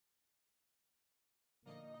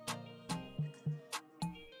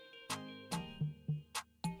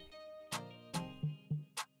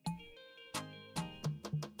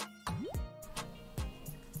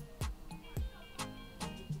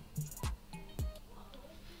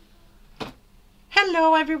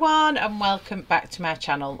Hello everyone and welcome back to my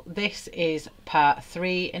channel. This is part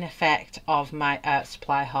 3 in effect of my art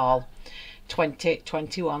supply haul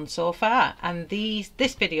 2021 so far, and this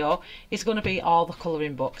video is going to be all the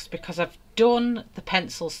colouring books because I've done the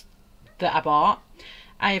pencils that I bought,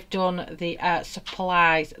 I have done the art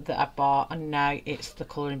supplies that I bought, and now it's the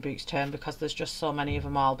colouring books turn because there's just so many of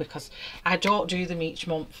them all, because I don't do them each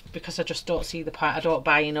month because I just don't see the point. I don't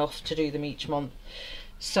buy enough to do them each month.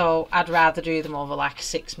 So I'd rather do them over like a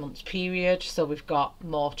 6 months period, so we've got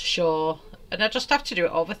more to show, and I just have to do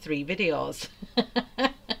it over 3 videos.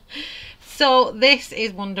 So this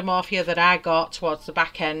is Wondermorphia that I got towards the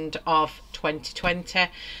back end of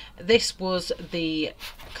 2020. This was the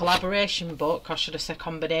collaboration book, or should I say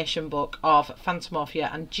combination book, of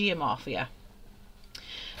phantomorphia and geomorphia.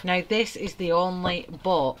 Now this is the only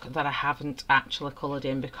book that I haven't actually coloured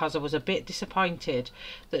in because I was a bit disappointed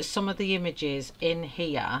that some of the images in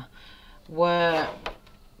here were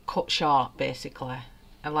cut short basically.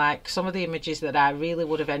 And like some of the images that I really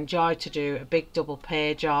would have enjoyed to do a big double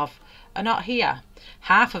page of are not here.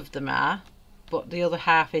 Half of them are, but the other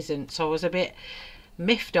half isn't. So I was a bit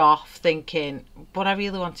miffed off thinking, but I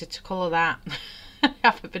really wanted to colour that. I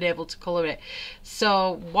haven't been able to colour it.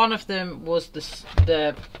 So one of them was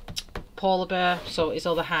the polar bear, so his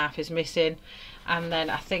other half is missing, and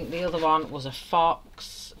then I think the other one was a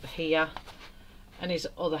fox here, and his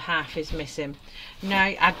other half is missing. Now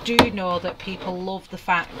I do know that people love the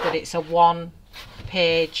fact that it's a one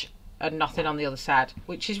page and nothing on the other side,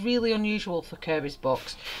 which is really unusual for Kirby's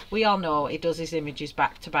books. We all know he does his images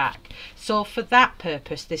back to back, so for that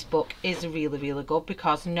purpose this book is really good,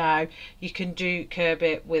 because now you can do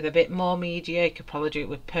Kirby with a bit more media. You could probably do it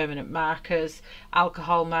with permanent markers,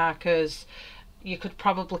 alcohol markers. You could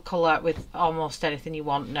probably colour with almost anything you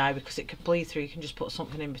want now because it could bleed through. You can just put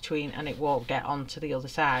something in between and it won't get onto the other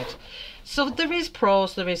side. So there is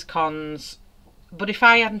pros, there is cons. But if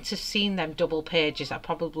I hadn't have seen them double pages, I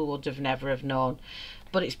probably would have never have known.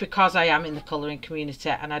 But it's because I am in the colouring community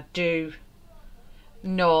and I do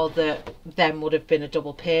know that them would have been a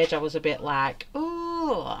double page. I was a bit like,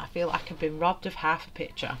 oh, I feel like I've been robbed of half a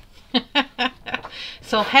picture.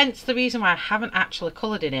 So hence the reason why I haven't actually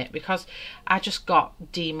coloured in it, because I just got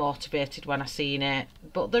demotivated when I seen it.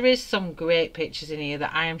 But there is some great pictures in here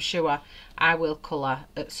that I am sure I will colour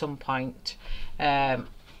at some point.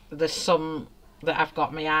 There's some that I've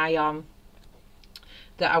got my eye on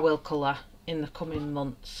that I will colour in the coming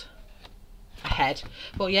months ahead.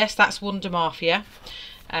 But yes, that's Wondermorphia.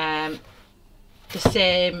 The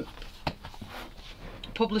same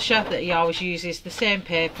publisher that he always uses, the same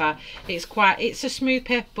paper. It's a smooth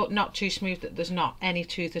paper, but not too smooth that there's not any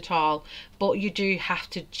tooth at all. But you do have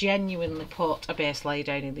to genuinely put a base layer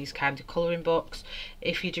down in these kind of colouring books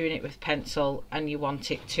if you're doing it with pencil and you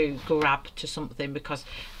want it to grab to something, because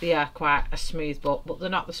they are quite a smooth book, but they're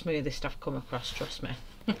not the smoothest I've come across, trust me.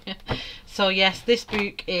 So yes, this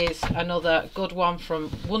book is another good one from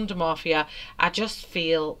Wondermorphia. I just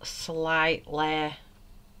feel slightly,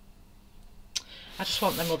 I just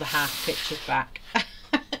want them other half pictures back.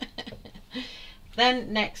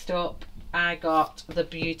 Then next up I got The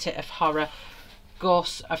Beauty of Horror,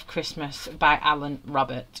 Ghosts of Christmas by Alan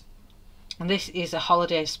Robert. And this is a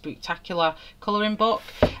holiday spectacular colouring book.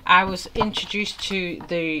 I was introduced to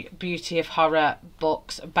the Beauty of Horror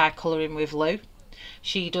books by Colouring with Lou.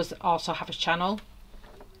 She does also have a channel,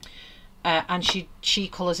 and she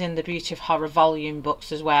colours in the Beauty of Horror volume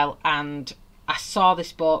books as well. And I saw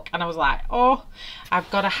this book and I was like, oh, I've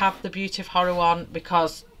got to have the Beauty of Horror one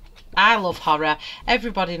because I love horror.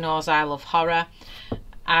 Everybody knows I love horror.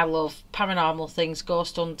 I love paranormal things,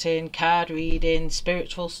 ghost hunting, card reading,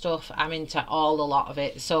 spiritual stuff. I'm into a lot of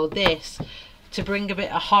it. So this, to bring a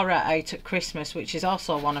bit of horror out at Christmas, which is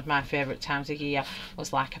also one of my favourite times of year,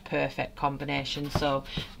 was like a perfect combination. So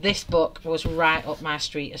this book was right up my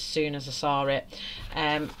street as soon as I saw it.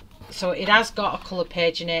 So it has got a coloured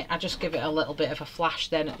page in it. I just give it a little bit of a flash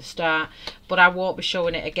then at the start, but I won't be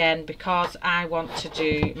showing it again because I want to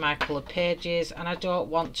do my coloured pages, and I don't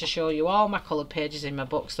want to show you all my coloured pages in my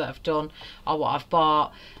books that I've done or what I've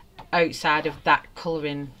bought outside of that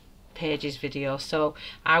colouring pages video. So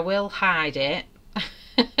I will hide it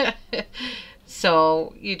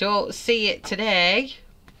so you don't see it today,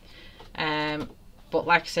 but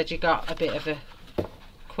like I said, you got a bit of a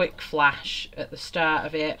quick flash at the start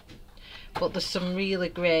of it. But there's some really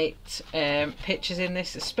great pictures in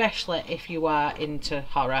this, especially if you are into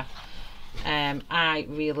horror. I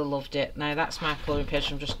really loved it. Now that's my colouring page,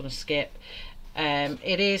 I'm just going to skip.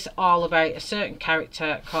 It is all about a certain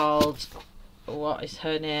character called, what is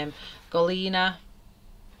her name, Galina,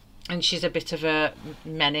 and she's a bit of a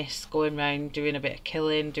menace, going around doing a bit of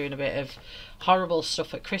killing, doing a bit of horrible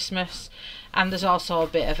stuff at Christmas. And there's also a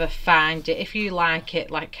bit of a find it if you like it,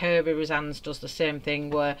 like Herbie Rosanne's does the same thing,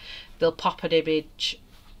 where they'll pop an image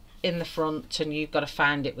in the front and you've got to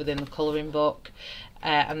find it within the colouring book,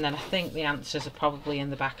 and then I think the answers are probably in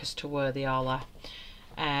the back as to where they all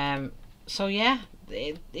are. So yeah,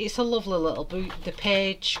 it's a lovely little book. The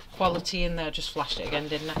page quality in there, just flashed it again,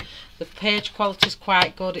 didn't I? The page quality is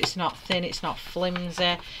quite good. It's not thin, it's not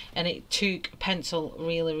flimsy, and it took pencil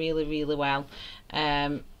really well.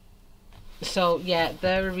 So yeah,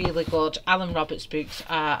 they're really good. Alan Roberts books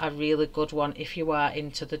are a really good one if you are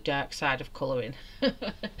into the dark side of colouring.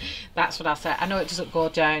 That's what I'll say. I know it doesn't go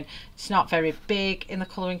down, it's not very big in the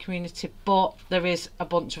colouring community, but there is a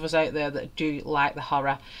bunch of us out there that do like the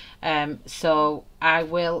horror. So I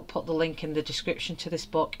will put the link in the description to this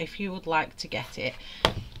book if you would like to get it.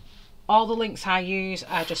 All the links I use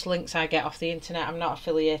are just links I get off the internet. I'm not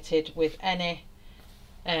affiliated with any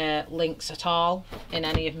links at all in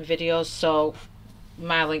any of my videos, so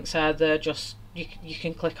my links are there, just you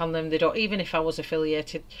can click on them. They don't, even if I was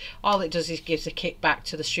affiliated, all it does is gives a kickback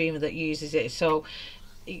to the streamer that uses it. So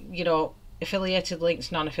you know, affiliated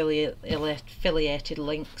links, non-affiliated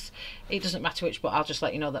links, it doesn't matter which, but I'll just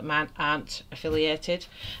let you know that mine aren't affiliated.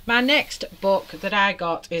 My next book that I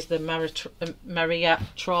got is the Maria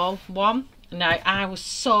Troll one. Now I was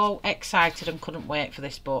so excited and couldn't wait for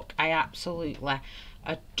this book. I absolutely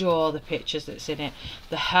adore the pictures that's in it.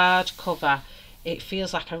 The hardcover, it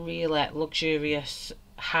feels like a really luxurious,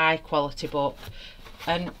 high quality book,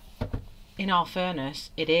 and in all fairness,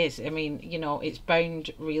 it is. I mean, you know, it's bound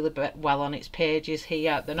really well on its pages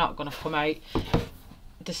here. They're not going to come out.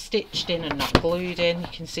 They're stitched in and not glued in. You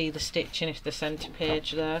can see the stitching if the centre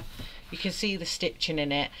page there. You can see the stitching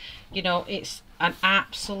in it. You know, it's an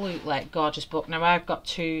absolutely gorgeous book. Now I've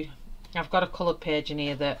got a coloured page in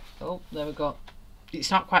here that, oh, there we go. It's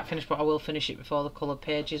not quite finished, but I will finish it before the coloured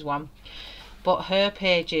pages one. But her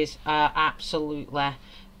pages are absolutely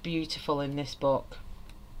beautiful in this book,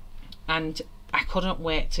 and I couldn't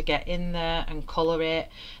wait to get in there and colour it.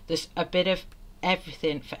 There's a bit of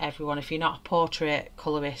everything for everyone. If you're not a portrait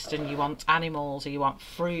colourist and you want animals, or you want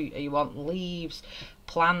fruit, or you want leaves,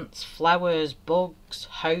 plants, flowers, bugs,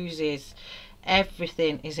 houses,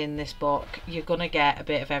 everything is in this book. You're gonna get a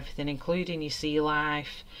bit of everything, including your sea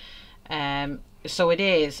life. So it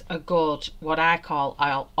is a good, what I call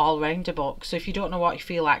all-rounder book. So if you don't know what you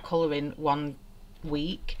feel like colouring one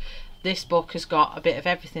week, this book has got a bit of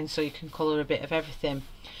everything, so you can colour a bit of everything.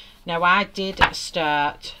 Now I did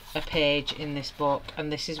start a page in this book,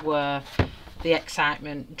 and this is where the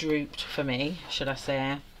excitement drooped for me, should I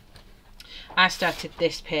say. I started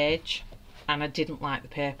this page and I didn't like the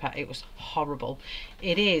paper. It was horrible.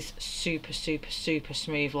 It is super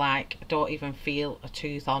smooth, like I don't even feel a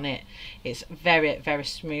tooth on it. It's very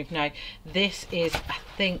smooth. Now this is, I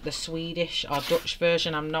think, the Swedish or Dutch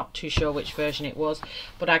version. I'm not too sure which version it was,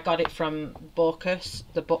 but I got it from Bokus,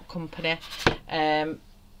 the book company, in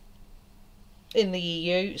the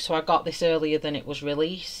EU, so I got this earlier than it was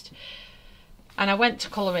released. And I went to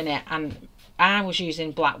colouring it, and I was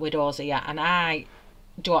using Black Widows here, and I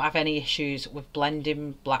don't have any issues with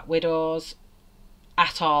blending Black Widows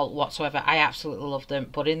at all whatsoever. I absolutely love them,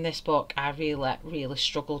 but in this book I really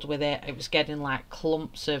struggled with it. It was getting like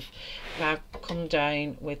clumps of, if I come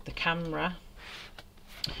down with the camera,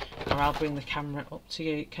 or I'll bring the camera up to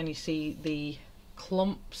you, can you see the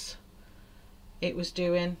clumps it was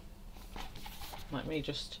doing? Let me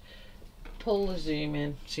just pull the zoom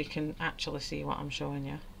in so you can actually see what I'm showing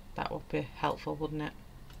you. That would be helpful, wouldn't it?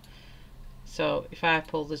 So if I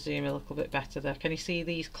pull the zoom a little bit better there, can you see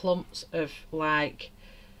these clumps of like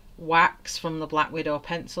wax from the Black Widow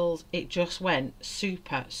pencils? It just went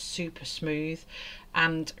super smooth,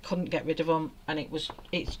 and couldn't get rid of them, and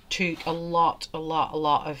it took a lot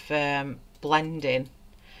of blending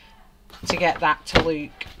to get that to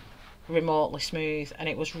look remotely smooth, and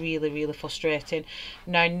it was really frustrating.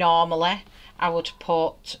 Now normally I would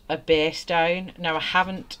put a base down. Now I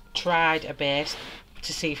haven't tried a base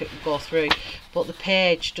to see if it would go through, but the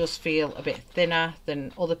page does feel a bit thinner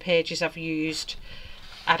than other pages I've used.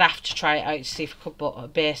 I'd have to try it out to see if I could put a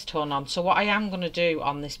base tone on. So what I am going to do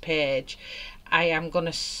on this page, I am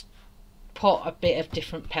going to put a bit of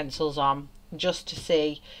different pencils on just to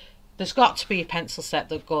see. There's got to be a pencil set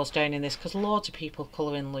that goes down in this, because loads of people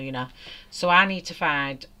colour in Luna, so I need to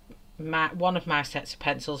find one of my sets of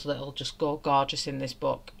pencils that'll just go gorgeous in this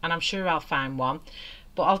book, and I'm sure I'll find one.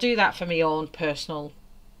 But I'll do that for my own personal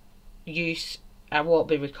use I won't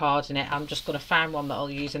be recording it. I'm just going to find one that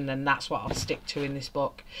I'll use, and then that's what I'll stick to in this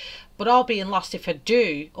book. But all being lost, if I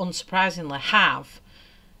do unsurprisingly have,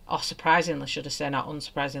 or surprisingly should I say, not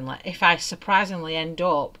unsurprisingly, if I surprisingly end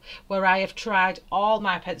up where I have tried all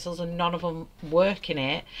my pencils and none of them work in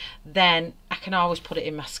it, then I can always put it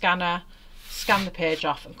in my scanner, scan the page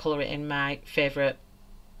off and colour it in my favourite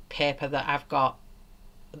paper that I've got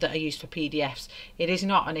that I use for PDFs. It is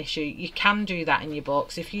not an issue. You can do that in your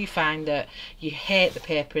books. If you find that you hate the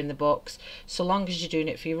paper in the books, so long as you're doing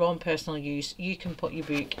it for your own personal use, you can put your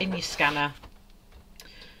book in your scanner.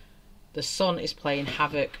 The sun is playing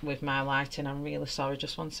havoc with my lighting. I'm really sorry,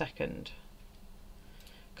 just one second.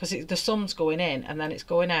 Because the sun's going in and then it's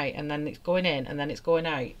going out and then it's going in and then it's going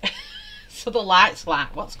out. So the light's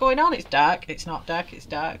like, what's going on? It's dark. It's not dark, it's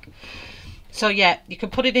dark. So yeah, you can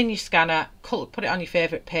put it in your scanner, put it on your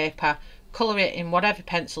favourite paper, colour it in whatever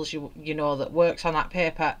pencils you know that works on that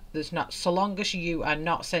paper. There's not, so long as you are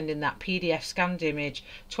not sending that PDF scanned image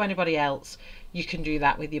to anybody else, you can do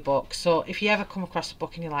that with your book. So if you ever come across a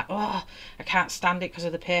book and you're like, oh, I can't stand it because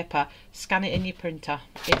of the paper, scan it in your printer.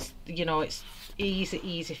 It's, you know, it's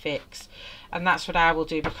easy fix. And that's what I will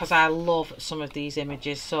do, because I love some of these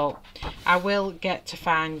images. So I will get to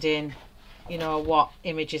finding, you know, what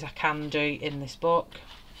images I can do in this book.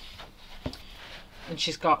 And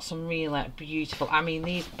she's got some really beautiful, I mean,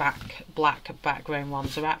 these black background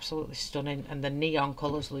ones are absolutely stunning, and the neon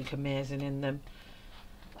colours look amazing in them.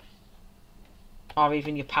 Or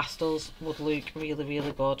even your pastels would look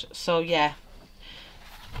really good. So yeah,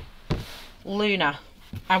 Luna,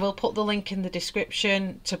 I will put the link in the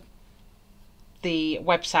description to the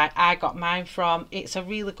website I got mine from. It's a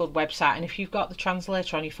really good website, and if you've got the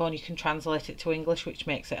translator on your phone, you can translate it to English, which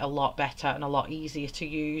makes it a lot better and a lot easier to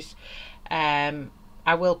use.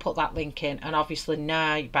 I will put that link in, and obviously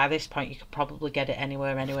now by this point you could probably get it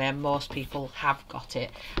anywhere anyway. Most people have got it.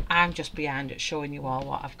 I'm just behind it showing you all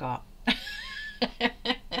what I've got.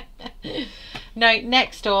 Now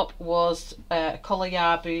next up was a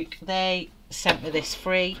colorya book. They sent me this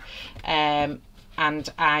free, and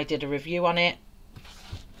I did a review on it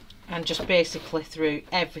and just basically threw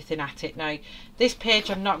everything at it. Now this page,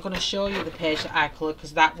 I'm not going to show you the page that I coloured,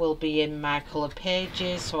 because that will be in my coloured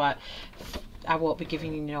pages, so I won't be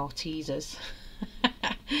giving you no teasers.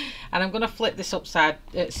 And I'm going to flip this upside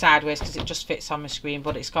sideways because it just fits on my screen,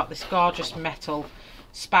 but it's got this gorgeous metal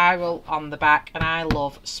spiral on the back, and I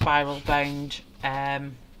love spiral bound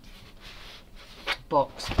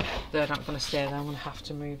books. They're not going to stay there, I'm going to have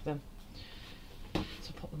to move them.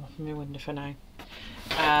 So put them up in my window for now.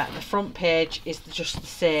 The front page is just the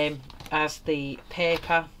same as the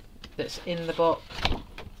paper that's in the book,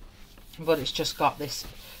 but it's just got this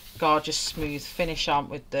gorgeous smooth finish on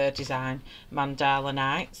with the design Mandala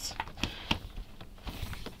Nights.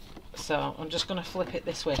 So I'm just going to flip it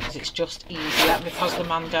this way because it's just easier, because the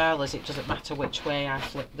mandalas, it doesn't matter which way I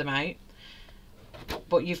flip them out.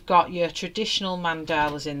 But you've got your traditional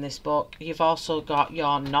mandalas in this book. You've also got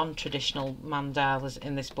your non-traditional mandalas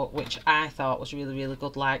in this book, which I thought was really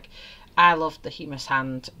good. Like, I love the Hima's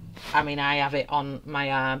hand. I mean, I have it on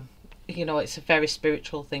my arm. You know, it's a very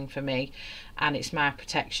spiritual thing for me, and it's my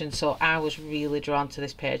protection. So I was really drawn to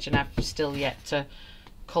this page, and I've still yet to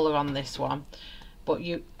colour on this one. But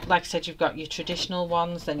you, like I said, you've got your traditional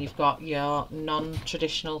ones, then you've got your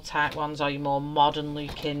non-traditional type ones, or your more modern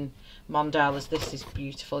looking mandalas. This is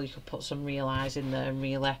beautiful. You could put some real eyes in there and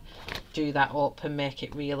really do that up and make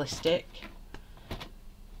it realistic.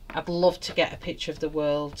 I'd love to get a picture of the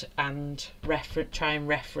world and try and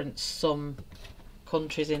reference some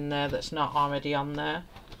countries in there that's not already on there.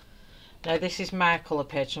 Now this is my colour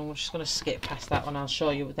page, and I'm just going to skip past that one. I'll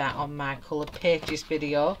show you that on my coloured pages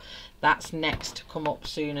video. That's next to come up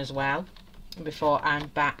soon as well, before I'm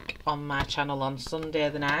back on my channel on Sunday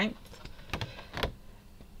the 9th.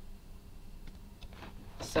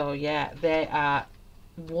 So yeah, they are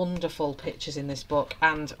wonderful pictures in this book,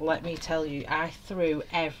 and let me tell you, I threw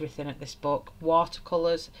everything at this book.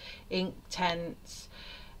 Watercolours, ink tints,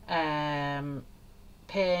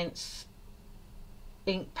 paints,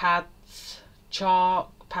 ink pads,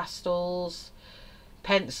 chalk, pastels,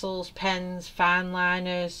 pencils, pens, fine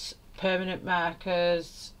liners, permanent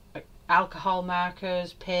markers, alcohol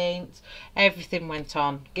markers, paint. Everything went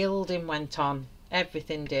on. Gilding went on.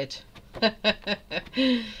 Everything did.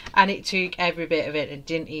 And it took every bit of it. It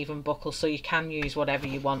didn't even buckle, so you can use whatever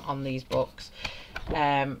you want on these books.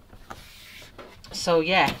 So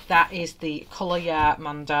yeah, that is the colorya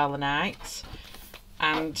Mandala Nights,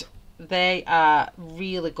 and they are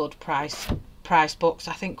really good price books.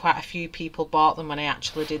 I think quite a few people bought them when I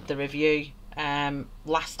actually did the review.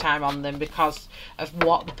 last time on them because of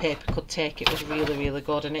what the paper could take. It was really, really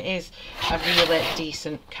good, and it is a really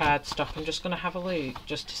decent cardstock. I'm just going to have a look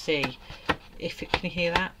just to see if it can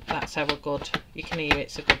hear that. That's how good you can hear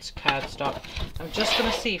it's a good cardstock. I'm just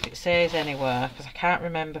going to see if it says anywhere, because I can't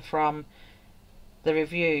remember from the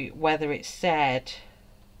review whether it said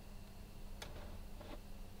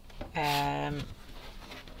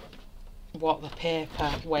what the paper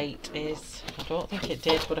weight is. I don't think it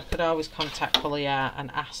did, but I could always contact colorya and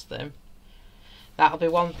ask them. That'll be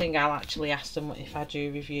one thing I'll actually ask them if I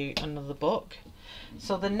do review another book.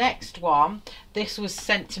 So the next one, this was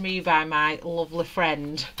sent to me by my lovely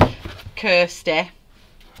friend Kirsty.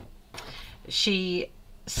 She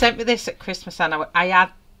sent me this at Christmas, and I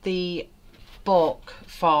had the book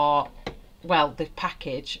for, well, the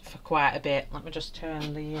package for quite a bit. Let me just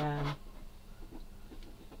turn the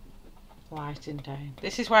lighting down.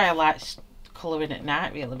 This is why I like colouring at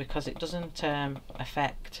night, really, because it doesn't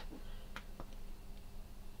affect.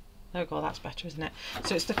 There we go, that's better, isn't it?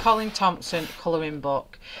 So it's the Colin Thompson colouring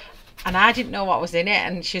book, and I didn't know what was in it,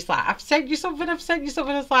 and she's like, I've sent you something, I've sent you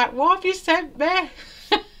something. I was like, what have you sent me?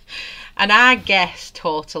 And I guessed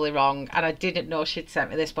totally wrong, and I didn't know she'd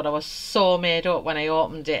sent me this, but I was so made up when I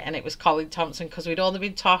opened it, and it was Colin Thompson, because we'd only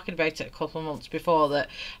been talking about it a couple of months before, that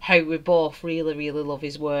how we both really, really love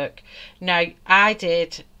his work. Now, I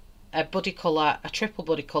did a buddy colour, a triple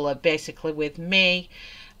buddy colour, basically with me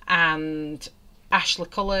and Ashley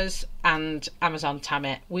Colours and Amazon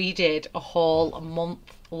Tammy. We did a whole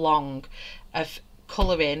month long of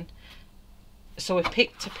colouring. So we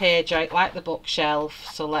picked a page out like the bookshelf.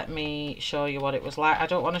 So let me show you what it was like. I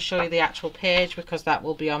don't want to show you the actual page because that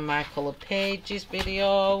will be on my coloured pages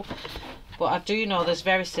video, but I do know there's a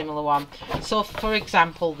very similar one. So for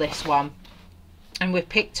example, this one, and we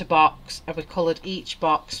picked a box and we coloured each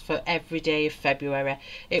box for every day of February.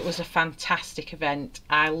 It was a fantastic event.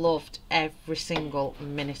 I loved every single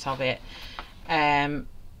minute of it, and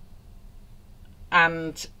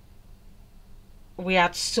we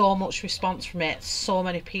had so much response from it. So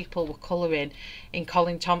many people were colouring in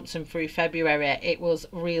Colin Thompson through February. It was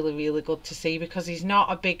really, really good to see, because he's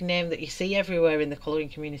not a big name that you see everywhere in the colouring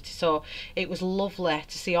community. So it was lovely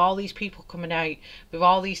to see all these people coming out with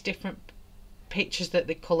all these different pictures that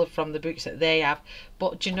they coloured from the books that they have.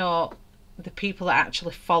 But you know, the people that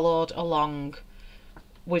actually followed along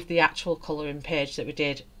with the actual colouring page that we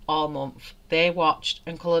did all month, they watched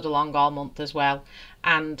and coloured along all month as well,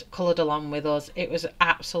 and coloured along with us. It was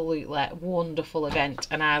absolutely a wonderful event,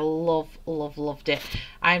 and I loved it.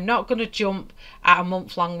 I'm not going to jump at a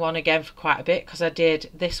month-long one again for quite a bit, because I did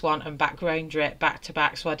this one and background it back to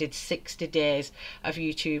back, so I did 60 days of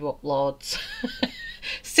YouTube uploads.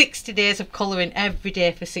 60 days of colouring every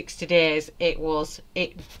day for 60 days. It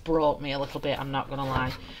broke me a little bit, I'm not gonna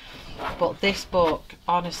lie. But this book,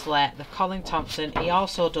 honestly, the Colin Thompson, he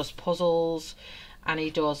also does puzzles, and he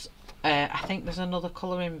does I think there's another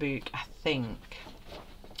colouring book, I think,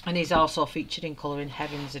 and he's also featured in Colouring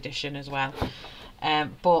Heaven's edition as well.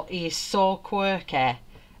 But he is so quirky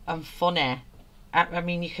and funny. I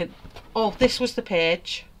mean, you could, oh, this was the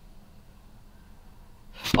page.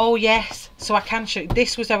 Oh yes, so I can show you.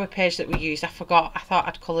 This was our page that we used. I forgot, I thought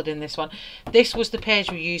I'd coloured in this one. This was the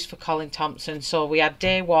page we used for Colin Thompson. So we had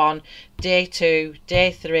day 1, day 2,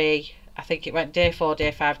 day 3, I think it went day 4,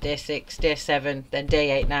 day 5, day 6, day 7, then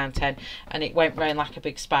day 8, 9, 10, and it went round like a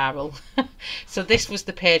big spiral. So this was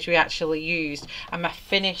the page we actually used, and my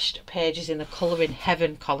finished pages in the Colouring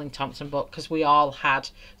Heaven Colin Thompson book, because we all had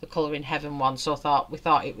the Colouring Heaven one, so we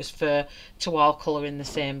thought it was fair to all colour in the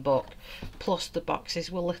same book. Plus the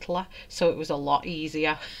boxes were littler, so it was a lot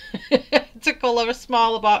easier to colour a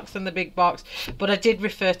smaller box than the big box. But I did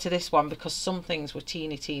refer to this one because some things were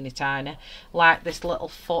teeny tiny, like this little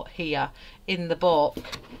foot here in the book.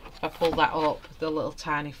 If I pull that up, the little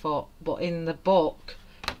tiny foot, but in the book,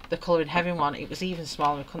 the Colouring Heaven one, it was even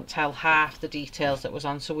smaller. We couldn't tell half the details that was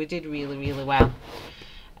on, so we did really, really well.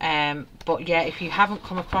 But yeah, if you haven't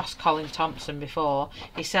come across Colin Thompson before,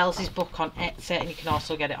 he sells his book on Etsy, and you can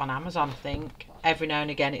also get it on Amazon, I think. Every now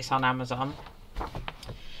and again it's on Amazon.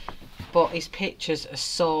 But his pictures are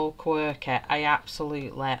so quirky. I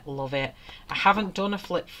absolutely love it. I haven't done a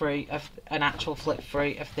flip through of an actual flip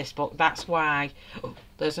through of this book. That's why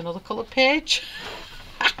there's another coloured page.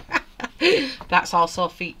 That's also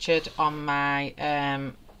featured on my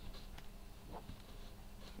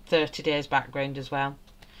 30 days background as well.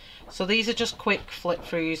 So these are just quick flip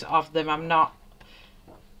throughs of them.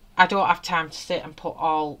 I don't have time to sit and put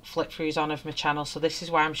all flip throughs on of my channel, so this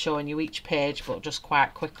is why I'm showing you each page, but just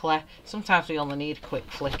quite quickly. Sometimes we only need a quick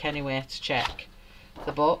flick anyway to check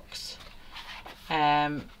the books.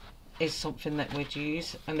 is something that we'd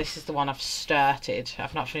use, and this is the one I've started.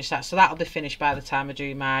 I've not finished that, so that'll be finished by the time I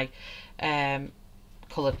do my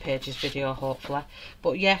coloured pages video, hopefully.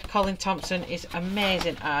 But yeah, Colin Thompson is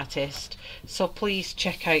amazing artist, so please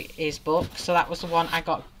check out his book. So that was the one I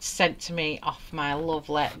got sent to me off my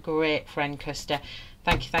lovely great friend Kirsty.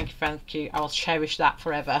 Thank you, thank you, thank you. I'll cherish that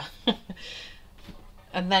forever.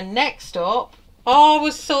 And then next up, oh, I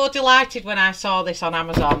was so delighted when I saw this on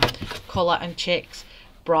Amazon. Colour and Chics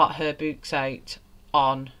brought her books out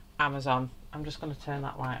on Amazon. I'm just going to turn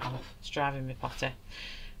that light off, it's driving me potty.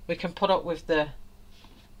 We can put up with the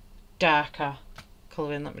darker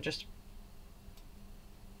colouring. Let me just,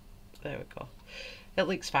 there we go. It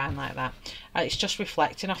looks fine like that. It's just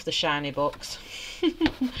reflecting off the shiny books.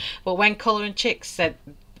 But when Colour and Chics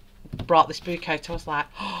brought this book out, I was like,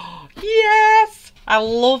 oh yes, I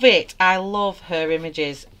love it. I love her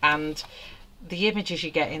images, and the images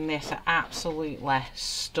you get in this are absolutely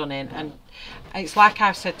stunning. And it's like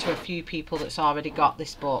I've said to a few people that's already got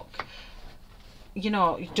this book, you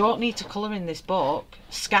know, you don't need to colour in this book,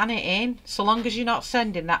 scan it in. So long as you're not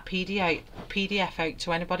sending that PDF out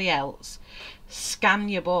to anybody else, scan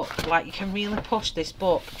your book. Like, you can really push this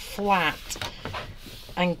book flat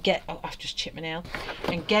and get, oh, I've just chipped my nail,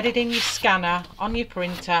 and get it in your scanner on your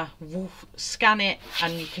printer, woof, scan it,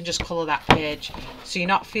 and you can just colour that page, so you're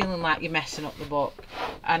not feeling like you're messing up the book.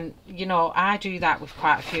 And you know, I do that with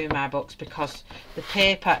quite a few of my books, because the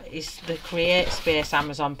paper is the Create Space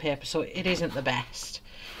Amazon paper, so it isn't the best.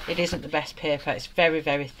 It isn't the best paper. It's very,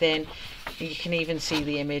 very thin. You can even see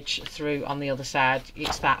the image through on the other side.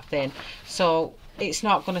 It's that thin. So it's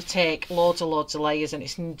not going to take loads of layers, and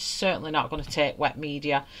it's certainly not going to take wet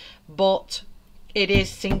media, but it is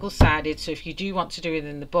single-sided, so if you do want to do it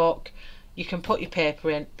in the book, you can put your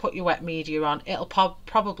paper in, put your wet media on. It'll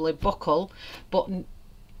probably buckle, but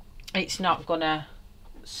it's not going to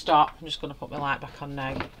stop. I'm just going to put my light back on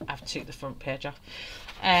now. I've took the front page off.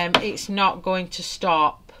 It's not going to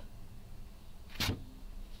stop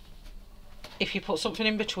if you put something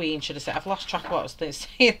in between, should I say. I've lost track of what I was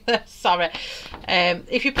saying there, sorry.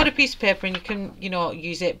 If you put a piece of paper in, you can, you know,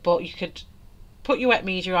 use it, but you could put your wet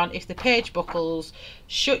media on. If the page buckles,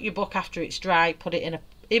 shut your book after it's dry, put it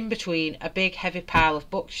in between a big heavy pile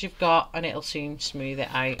of books you've got, and it'll soon smooth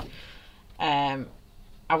it out. I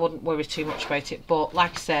wouldn't worry too much about it, but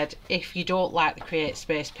like I said, if you don't like the Create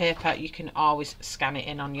Space paper, you can always scan it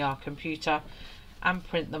in on your computer and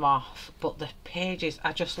print them off. But the pages,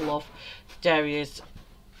 I just love Daria's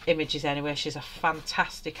images anyway. She's a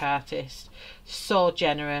fantastic artist, so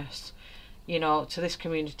generous, you know, to this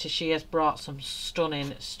community. She has brought some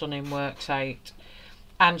stunning works out,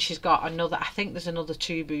 and she's got another, I think there's another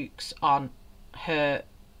 2 books on her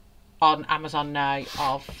on Amazon now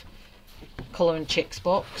of Colour and Chics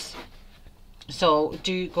books, so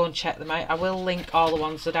do go and check them out. I will link all the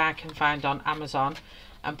ones that I can find on Amazon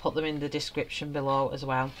and put them in the description below as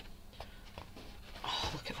well.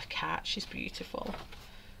 Oh, look at the cat, she's beautiful.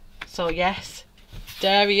 So yes,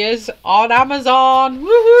 Daria's on Amazon,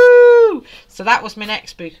 woohoo! So that was my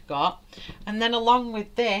next book I got, and then along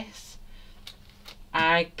with this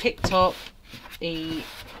I picked up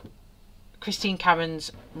Christine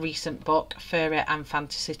Cameron's recent book, Fairy and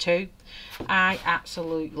Fantasy 2. I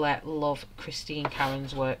absolutely love Christine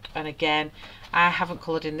Cameron's work, and again, I haven't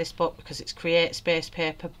coloured in this book because it's Create Space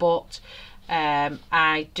paper, but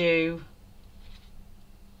I do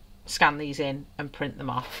scan these in and print them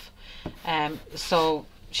off. So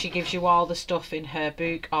she gives you all the stuff in her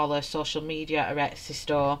book, all her social media, her Etsy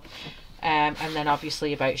store, and then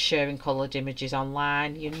obviously about sharing coloured images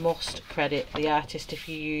online. You must credit the artist if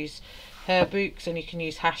you use her books, and you can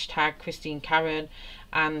use hashtag Christine Karen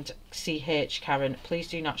and CH Karen. Please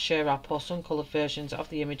do not share or post uncoloured versions of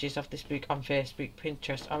the images of this book on Facebook,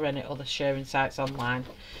 Pinterest or any other sharing sites online.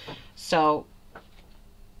 So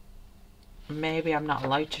maybe I'm not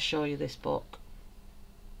allowed to show you this book.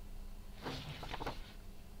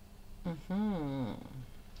 Let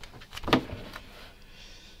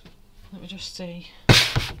me just see.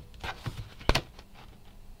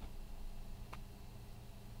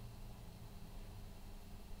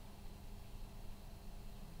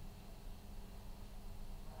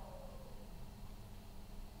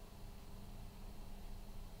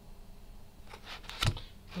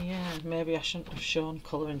 Yeah, maybe I shouldn't have shown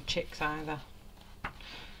Colour and Chics either.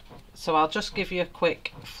 So I'll just give you a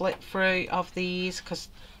quick flip through of these, because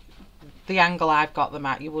the angle I've got them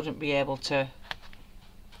at, you wouldn't be able to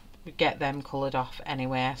get them coloured off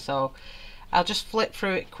anywhere. So I'll just flip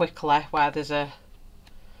through it quickly while there's a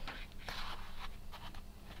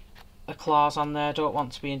clause on there. I don't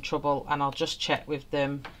want to be in trouble, and I'll just check with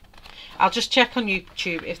them. I'll just check on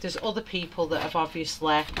YouTube if there's other people that have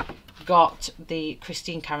obviously got the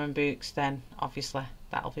Christine Karen books, then obviously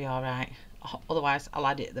that'll be alright. Otherwise I'll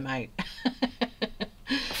edit them out.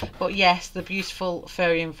 But yes, the beautiful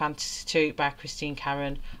Fairy and Fantasy 2 by Christine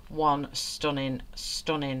Karen, one stunning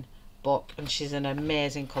book, and she's an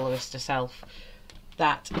amazing colourist herself.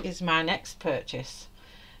 That is my next purchase.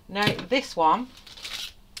 Now this one,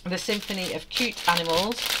 The Symphony of Cute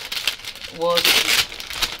Animals, was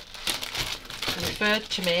referred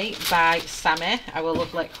to me by Sammy, our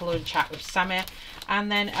lovely colouring chat with Sammy,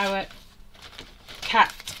 and then our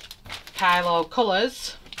cat Kylo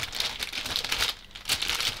Colours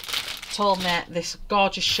told me this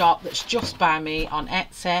gorgeous shop that's just by me on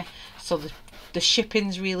Etsy. So the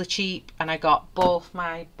shipping's really cheap, and I got both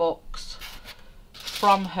my books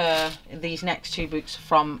from her, these next two books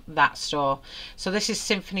from that store. So this is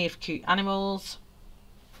Symphony of Cute Animals,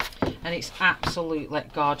 and it's absolutely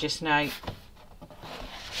gorgeous. Now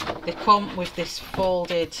they come with this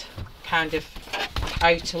folded kind of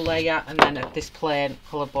outer layer and then this plain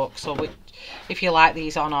colour book, so if you like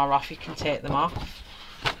these on or off, you can take them off.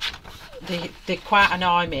 They quite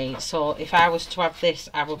annoy me, so if I was to have this,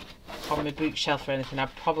 I would, on my bookshelf or anything,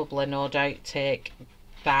 I'd probably no doubt take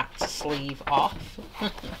that sleeve off.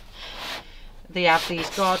 They have these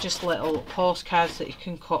gorgeous little postcards that you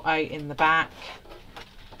can cut out in the back.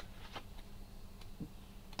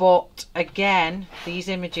 But again, these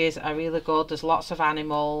images are really good. There's lots of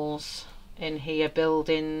animals in here,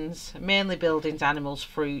 buildings, mainly buildings, animals,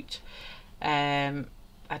 fruit.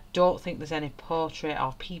 I don't think there's any portrait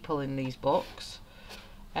or people in these books,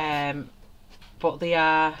 but they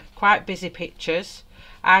are quite busy pictures.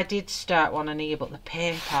 I did start one in here, but the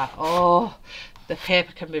paper, oh, the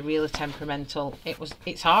paper can be really temperamental.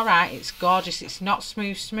 It's alright, it's gorgeous, it's not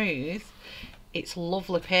smooth, it's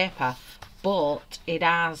lovely paper, but it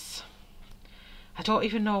has, I don't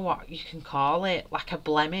even know what you can call it, like a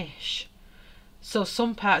blemish. So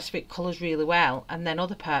some parts of it colours really well, and then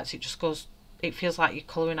other parts it just goes, it feels like you're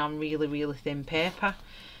colouring on really thin paper.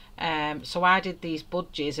 So I did these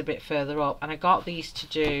budgies a bit further up, and I got these to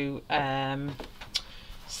do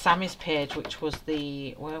Sammy's page, which was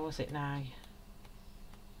the, where was it now?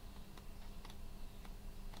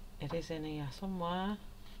 It is in here somewhere.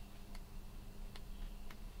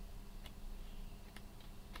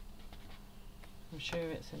 I'm sure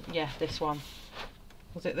it's in, yeah, this one.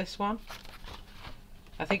 Was it this one?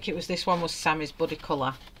 I think it was this one, was Sammy's Buddy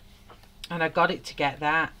Colour. And I got it to get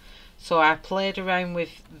that. So I played around with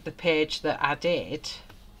the page that I did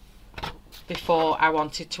before I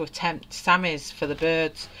wanted to attempt Sammy's for the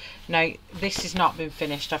birds. Now this has not been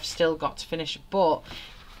finished, I've still got to finish it, but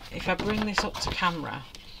if I bring this up to camera,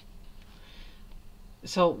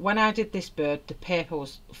 so when I did this bird, the paper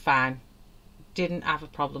was fine, didn't have a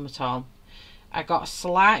problem at all. I got a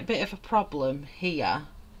slight bit of a problem here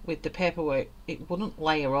with the paperwork, it wouldn't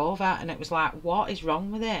layer over, and it was like, what is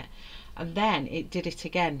wrong with it? And then it did it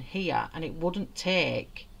again here, and it wouldn't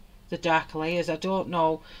take the darker layers. I don't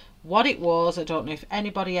know what it was, I don't know if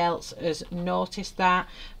anybody else has noticed that,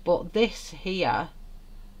 but this here,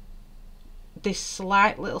 this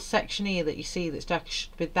slight little section here that you see that's dark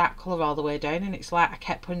should be that colour all the way down, and it's like I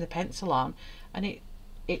kept putting the pencil on and it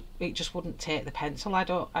just wouldn't take the pencil. I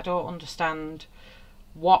don't understand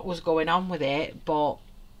what was going on with it. But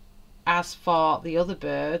as for the other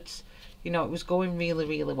birds, you know, it was going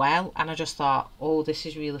really well, and I just thought, oh, this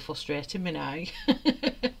is really frustrating me now.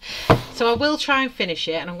 So I will try and finish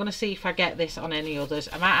it, and I'm going to see if I get this on any others.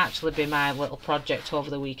 It might actually be my little project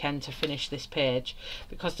over the weekend to finish this page,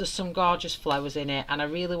 because there's some gorgeous flowers in it, and I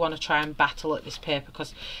really want to try and battle at this paper,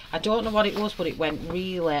 because I don't know what it was, but it went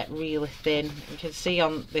really thin. You can see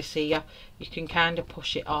on this here, you can kind of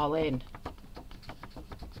push it all in,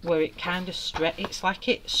 where it kind of it's like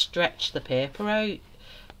it stretched the paper out,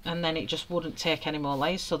 and then it just wouldn't take any more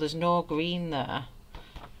layers. So there's no green there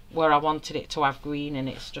where I wanted it to have green, and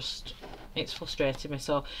it's frustrating me.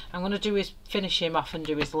 So I'm going to do is finish him off and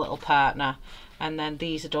do his little partner, and then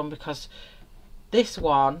these are done, because this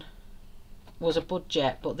one was a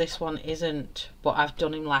budget, but this one isn't, but I've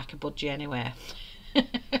done him like a budgie anyway.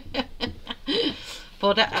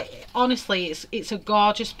 But honestly, it's a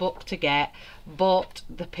gorgeous book to get, but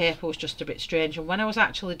the paper was just a bit strange. And when I was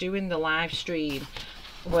actually doing the live stream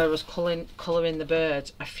where I was colouring the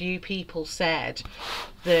birds, a few people said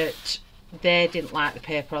that they didn't like the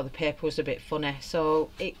paper, or the paper was a bit funny. So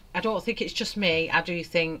I don't think it's just me. I do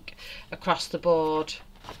think across the board,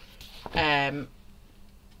 I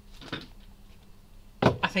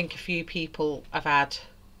think a few people have had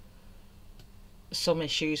some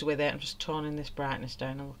issues with it. I'm just toning this brightness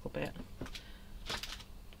down a little bit.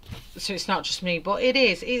 so it's not just me, but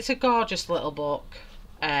it's a gorgeous little book.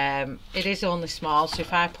 It is only small, so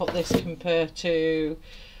if I put this compared to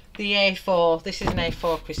the A4, this is an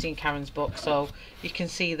A4 Christine Karen's book, so you can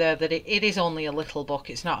see there that it is only a little book.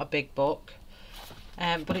 It's not a big book,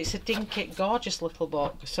 but it's a dinky, gorgeous little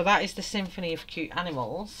book. So that is the Symphony of Cute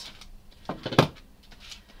Animals,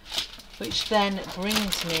 which then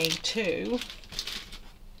brings me to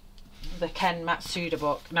the Ken Matsuda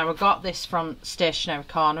book. Now, I got this from Stationery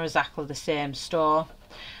Corner, exactly the same store.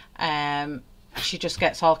 She just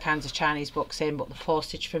gets all kinds of Chinese books in, but the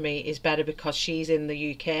postage for me is better because she's in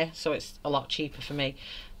the UK, so it's a lot cheaper for me.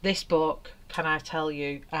 This book, can I tell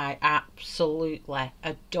you, I absolutely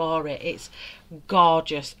adore it. It's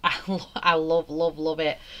gorgeous. I love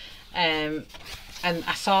it. And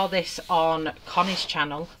I saw this on Connie's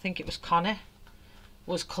channel. I think it was Connie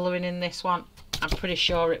was colouring in this one. I'm pretty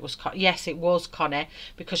sure it was yes, it was Connie,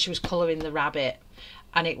 because she was colouring the rabbit,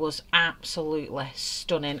 and it was absolutely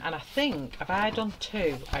stunning. And I think, have I done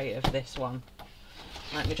 2 out of this one?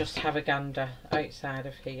 Let me just have a gander outside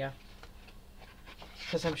of here,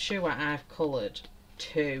 because I'm sure I've coloured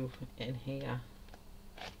 2 in here.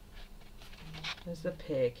 There's the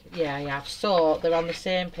pig. Yeah, I have. So they're on the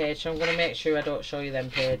same page, so I'm going to make sure I don't show you them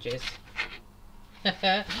pages.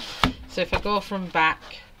 So if I go from back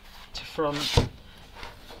to front,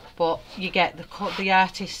 but you get the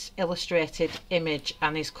artist's illustrated image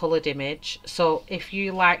and his coloured image. So if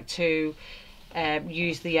you like to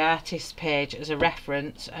use the artist's page as a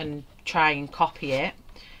reference and try and copy it,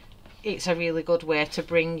 it's a really good way to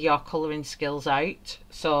bring your colouring skills out.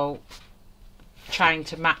 So trying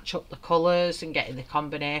to match up the colours and getting the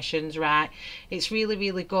combinations right, it's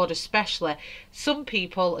really good. Especially some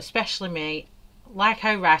people, especially me, like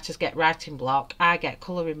how writers get writing block, I get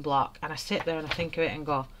colouring block, and I sit there and I think of it and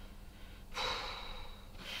go,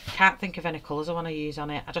 can't think of any colours I want to use on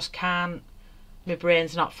it. I just can't. My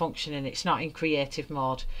brain's not functioning. It's not in creative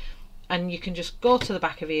mode. And you can just go to the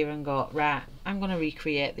back of here and go, right, I'm going to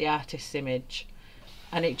recreate the artist's image.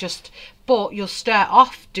 And it just, but you'll start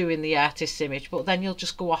off doing the artist's image, but then you'll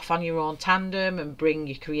just go off on your own tandem and bring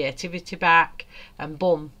your creativity back, and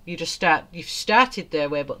boom, you just start, you've started their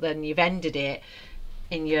way, but then you've ended it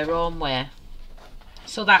in your own way.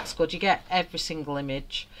 So that's good. You get every single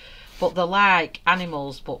image. But they're like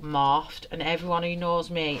animals but morphed, and everyone who knows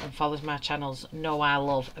me and follows my channels know I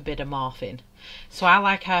love a bit of morphing. So I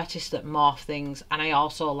like artists that morph things, and I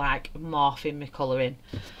also like morphing my colouring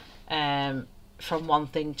from one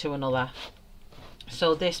thing to another.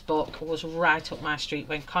 So this book was right up my street.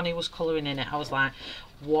 When Connie was colouring in it, I was like,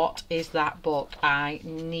 what is that book? I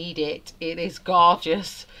need it. It is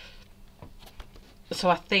gorgeous. So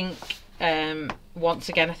I think, once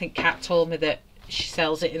again, I think Kat told me that she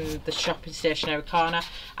sells it in the shopping Stationery Corner.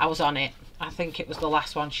 I was on it. I think it was the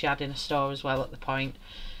last one she had in a store as well at the point.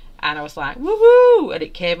 And I was like, woohoo! And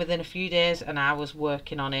it came within a few days and I was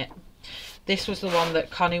working on it. This was the one that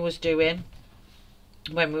Connie was doing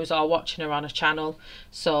when we was all watching her on a channel.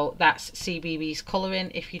 So that's CBB's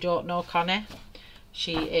Colouring. If you don't know Connie,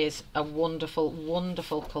 she is a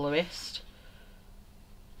wonderful colorist.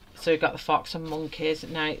 So we've got the fox and monkeys.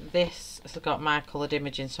 Now this has got my coloured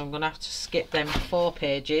imaging, so I'm going to have to skip them 4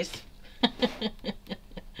 pages.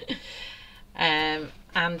 And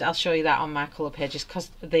I'll show you that on my colour pages,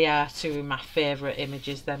 because they are 2 of my favourite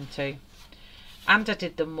images, them 2. And I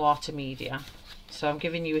did them water media, so I'm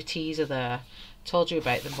giving you a teaser there. Told you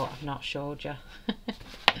about them, but I've not showed you.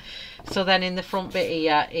 So then in the front bit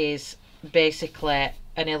here is basically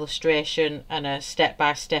an illustration and a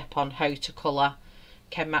step-by-step on how to colour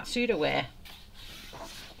Ken Matsuda way,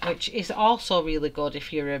 which is also really good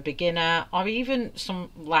if you're a beginner, or even some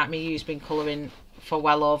like me who's been colouring for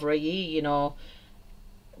well over a year. You know,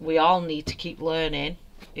 we all need to keep learning.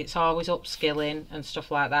 It's always upskilling and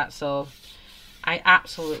stuff like that. So I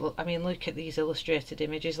absolutely, I mean, look at these illustrated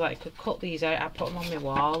images. Like, I could cut these out, I put them on my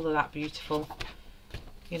wall. They're that beautiful.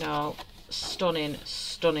 You know, stunning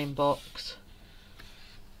books.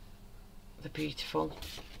 They're beautiful.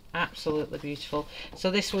 Absolutely beautiful.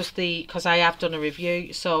 So this was the, because I have done a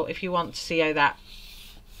review, so if you want to see how that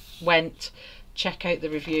went, check out the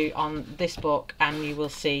review on this book and you will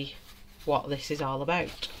see what this is all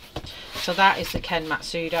about. So that is the Ken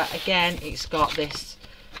Matsuda. Again, it's got this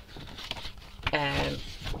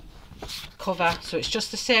cover, so it's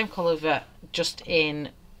just the same colour but just in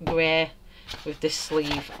grey, with this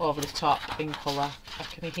sleeve over the top in colour. I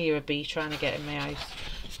can hear a bee trying to get in my house.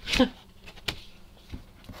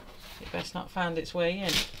 It best not find its way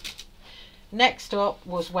in. Next up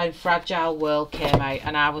was when Fragile World came out,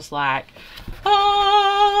 and I was like, oh!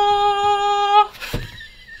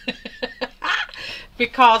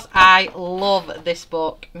 because I love this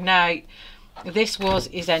book. Now, this was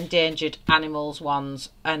his endangered animals ones,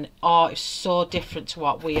 and oh, it's so different to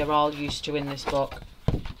what we are all used to in this book.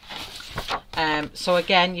 So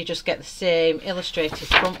again, you just get the same illustrated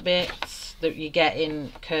front bits that you get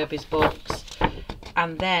in Kirby's books,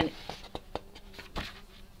 and then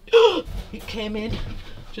it came in.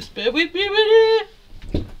 Just bear with me a minute.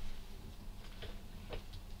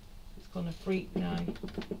 It's gonna freak now,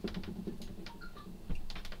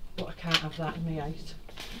 but I can't have that in my house.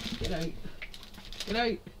 Get out. Get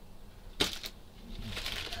out.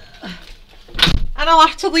 And I'll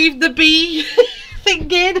have to leave the bee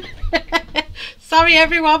thinking. Sorry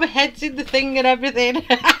everyone, my head's in the thing and everything.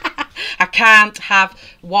 I can't have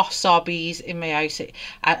wasps or bees in my house.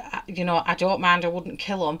 You know, I don't mind, I wouldn't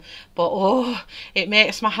kill them, but oh, it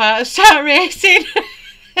makes my heart start racing.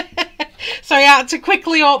 So I had to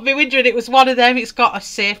quickly open my window, and it was one of them. It's got a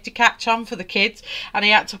safety catch on for the kids, and I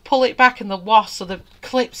had to pull it back, and the wasp, so the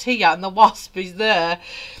clip's here and the wasp is there,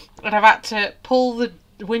 and I've had to pull the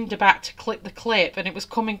window back to clip the clip, and it was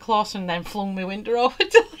coming closer, and then flung my window over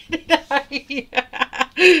to let it out.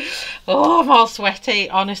 Oh, I'm all sweaty.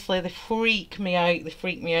 Honestly, they freak me out. They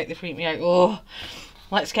freak me out. They freak me out. Oh,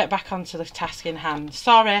 let's get back onto the task in hand.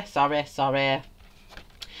 Sorry.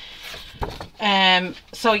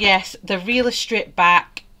 So yes, they're really stripped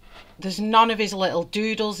back. There's none of his little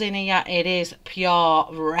doodles in here. It is pure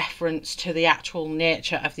reference to the actual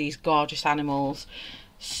nature of these gorgeous animals.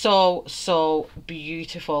 So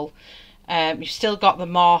beautiful. You've still got the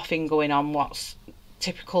morphing going on, what's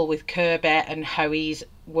typical with Kirby and how he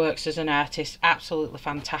works as an artist. Absolutely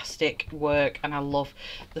fantastic work, and I love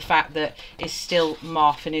the fact that he's still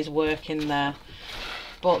morphing his work in there.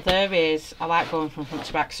 But there is, I like going from front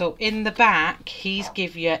to back. So in the back, he's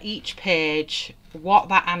give you each page what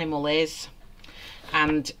that animal is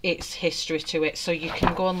and its history to it. So you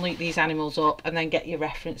can go and look these animals up and then get your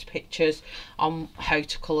reference pictures on how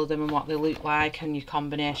to colour them and what they look like and your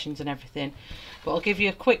combinations and everything. But I'll give you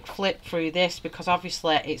a quick flip through this because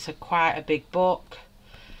obviously it's quite a big book.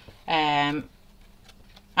 I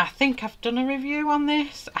think I've done a review on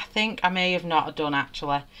this. I think I may have not done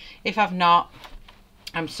actually. If I've not,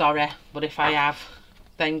 I'm sorry, but if I have,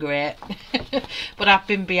 then great. But I've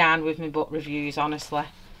been behind with my book reviews, honestly.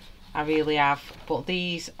 I really have. But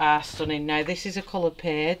these are stunning. Now, this is a coloured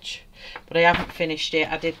page, but I haven't finished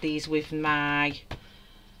it. I did these with my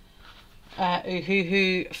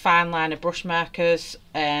Oohoo fine liner brush markers.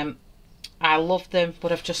 I love them,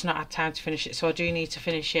 but I've just not had time to finish it. So I do need to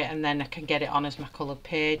finish it, and then I can get it on as my coloured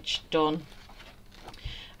page done.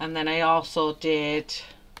 And then I also did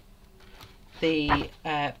the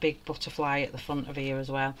big butterfly at the front of here as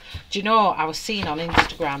well. Do you know, I was seeing on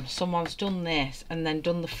Instagram someone's done this and then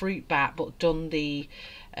done the fruit bat but done the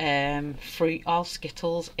fruit all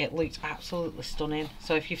Skittles. It looks absolutely stunning.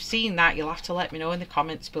 So if you've seen that, you'll have to let me know in the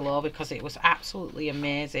comments below, because it was absolutely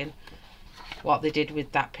amazing what they did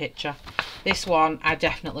with that picture. This one I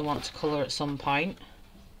definitely want to colour at some point.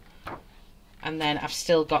 And then I've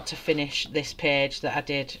still got to finish this page that I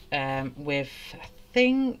did with, I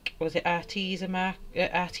think, was it Arteezers?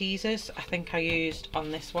 I think I used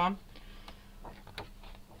on this one.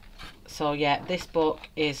 So yeah, this book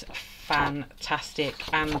is fantastic,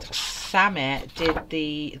 and Sammy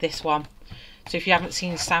did this one. So if you haven't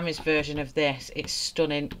seen Sammy's version of this, it's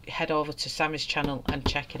stunning. Head over to Sammy's channel and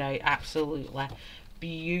check it out. Absolutely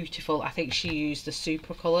beautiful. I think she used the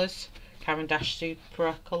super colours, Caran d'Ache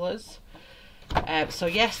super colours. So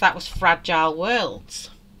yes, that was Fragile Worlds.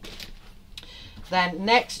 Then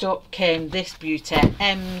next up came this beauty,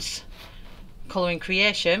 M's Colouring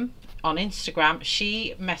Creation on Instagram.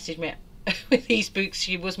 She messaged me with these books.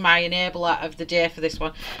 She was my enabler of the day for this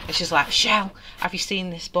one, and she's like, Shell, have you seen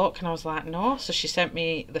this book? And I was like, no. So she sent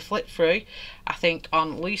me the flip through, I think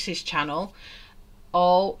on Lucy's channel.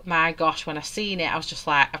 Oh my gosh, when I seen it, I was just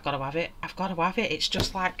like, I've got to have it. I've got to have it. It's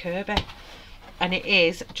just like Kirby. And it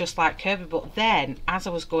is just like Kirby. But then as I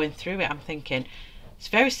was going through it, I'm thinking, it's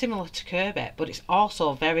very similar to Kirby, but it's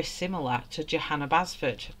also very similar to Johanna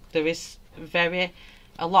Basford. There is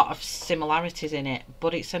a lot of similarities in it,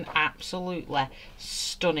 but it's an absolutely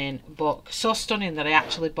stunning book. So stunning that I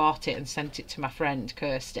actually bought it and sent it to my friend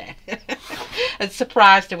Kirsty and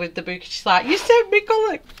surprised her with the book. She's like, you sent me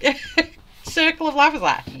Circle of Life? I was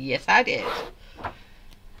like, yes I did.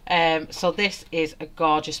 So this is a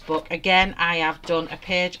gorgeous book. Again, I have done a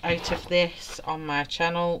page out of this on my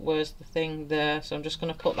channel. Where's the thing there? So I'm just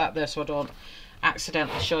going to put that there so I don't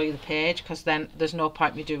accidentally show you the page, because then there's no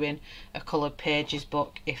point me doing a coloured pages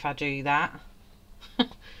book if I do that.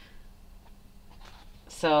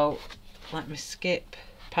 So let me skip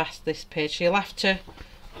past this page, so you'll have to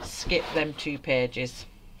skip them 2 pages.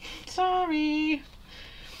 Sorry.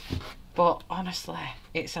 But honestly,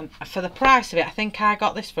 it's for the price of it, I think I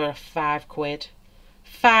got this for £5.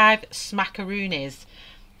 5 smackaroonies,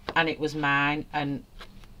 and it was mine. And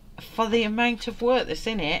for the amount of work that's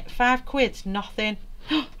in it, £5's nothing.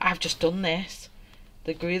 I've just done this.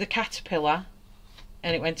 They grew the caterpillar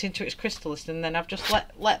and it went into its chrysalis, and then I've just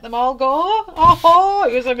let them all go. Oh,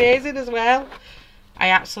 it was amazing as well. I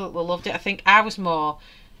absolutely loved it. I think I was more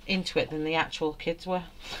into it than the actual kids were.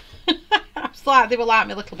 I was like, they were like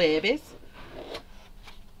my little babies.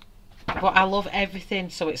 But I love everything.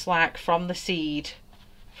 So it's like from the seed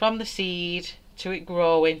to it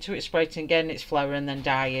growing, to it sprouting again, its flowering and then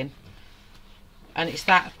dying. And it's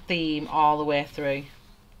that theme all the way through.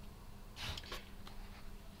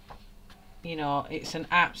 You know, it's an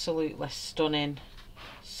absolutely stunning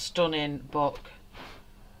book.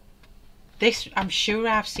 This, I'm sure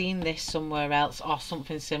I've seen this somewhere else or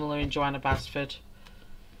something similar in Joanna Basford,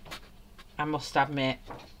 I must admit.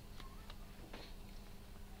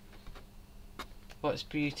 But it's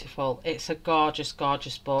beautiful. It's a gorgeous,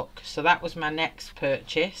 gorgeous book. So that was my next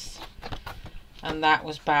purchase, and that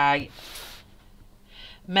was by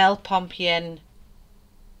Mel Pompian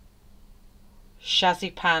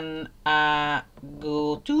Shazipan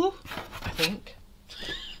Godu, I think.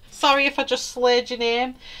 Sorry if I just slayed your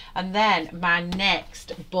name. And then my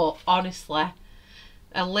next book, honestly,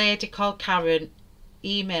 a lady called Karen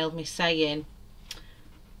emailed me saying,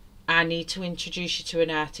 I need to introduce you to an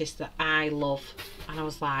artist that I love. And I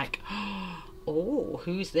was like, oh,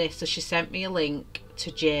 who's this? So she sent me a link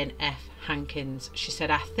to Jane F. Hankins. She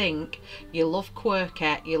said, I think you love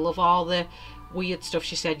quirky, you love all the weird stuff.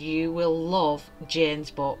 She said, you will love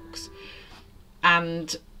Jane's books.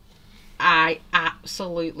 And I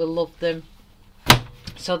absolutely love them.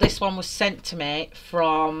 So this one was sent to me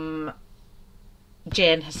from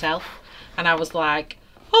Jane herself, and I was like,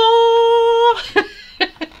 oh.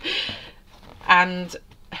 And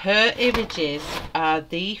her images are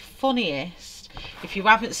the funniest. If you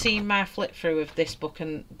haven't seen my flip through of this book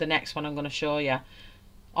and the next one I'm going to show you,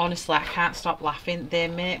 honestly, I can't stop laughing. They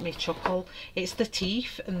make me chuckle. It's the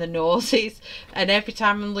teeth and the noses, and every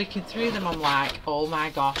time I'm looking through them I'm like, oh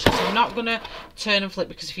my gosh. So I'm not going to turn and flip,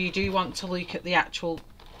 because if you do want to look at the actual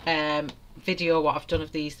video what I've done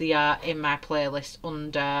of these, they are in my playlist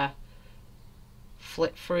under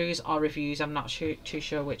flip throughs or reviews. I'm not too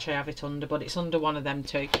sure which I have it under, but it's under one of them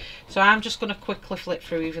too. So I'm just going to quickly flip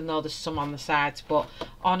through, even though there's some on the sides. But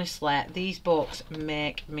honestly, these books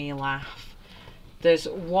make me laugh. There's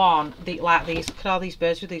one, like these, look at all these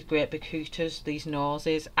birds with these great big hooters, these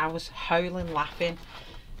noses. I was howling laughing.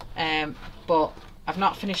 But I've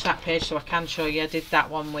not finished that page, so I can show you. I did that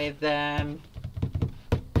one with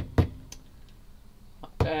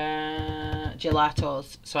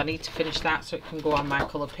gelatos, so I need to finish that so it can go on my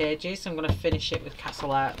coloured pages. I'm going to finish it with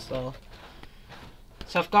Castle Arts though.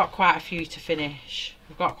 So I've got quite a few to finish.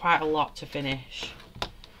 I've got quite a lot to finish.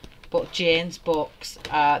 But Jane's books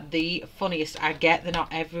are the funniest. I get they're not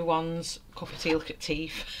everyone's cup of tea. Look at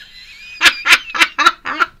teeth.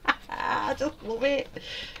 I just love it.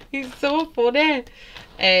 It's so funny.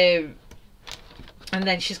 And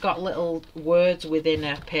then she's got little words within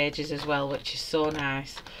her pages as well, which is so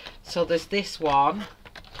nice. So there's this one,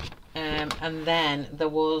 and then there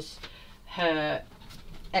was her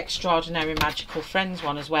Extraordinary Magical Friends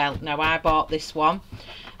one as well. Now I bought this one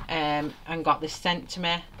and got this sent to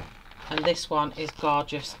me, and this one is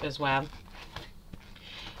gorgeous as well.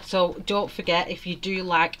 So don't forget, if you do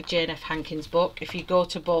like Jane F. Hankins' book, if you go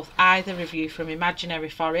to both either review from Imaginary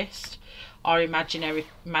Forest or Imaginary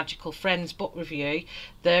Magical Friends book review,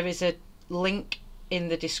 there is a link in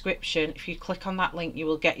the description. If you click on that link, you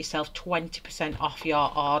will get yourself 20% off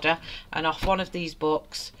your order, and off one of these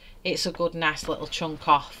books it's a good nice little chunk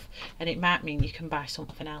off, and it might mean you can buy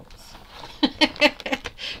something else.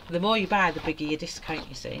 The more you buy, the bigger your discount,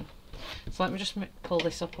 you see. So let me just pull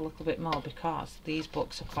this up a little bit more, because these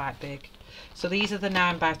books are quite big. So these are the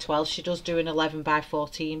 9x12. She does do an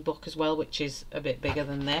 11x14 book as well, which is a bit bigger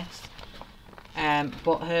than this.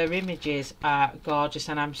 But her images are gorgeous,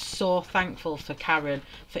 and I'm so thankful for Karen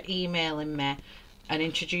for emailing me and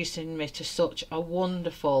introducing me to such a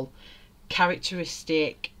wonderful,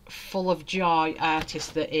 characteristic, full of joy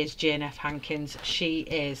artist that is Jane F. Hankins. She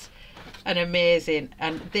is an amazing,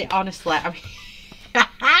 and they honestly, I mean,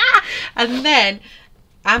 and then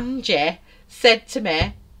Angie said to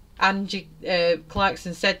me, Angie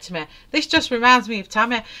Clarkson said to me, this just reminds me of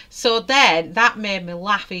Tammy. So then that made me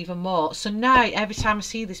laugh even more. So now every time I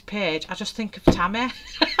see this page, I just think of Tammy.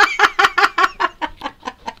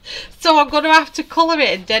 So I'm going to have to colour it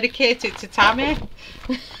and dedicate it to Tammy.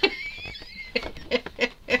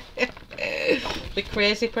 The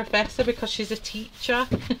crazy professor, because she's a teacher.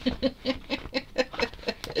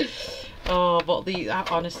 Oh, but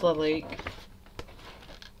honestly, like...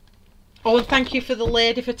 Oh, and thank you for the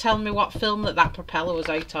lady for telling me what film that propeller was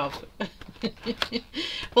out of.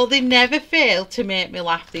 Well, they never fail to make me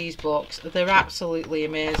laugh, these books. They're absolutely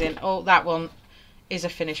amazing. Oh, that one is a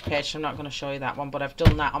finished page, so I'm not going to show you that one, but I've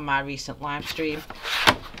done that on my recent live stream.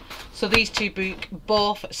 So these two books,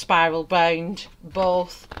 both spiral bound,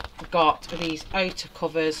 both got these outer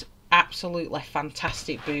covers. Absolutely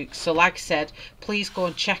fantastic books. So like I said, please go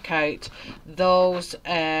and check out those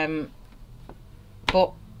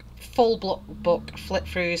full book flip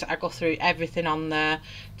throughs. I go through everything on there,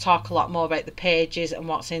 talk a lot more about the pages and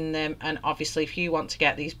what's in them, and obviously if you want to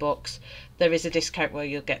get these books, there is a discount where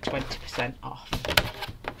you'll get 20% off.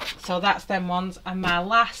 So that's them ones. And my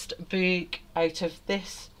last book out of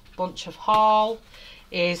this bunch of haul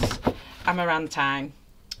is Amarantine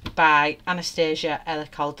by Anastasia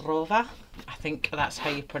Elekaldrova. I think that's how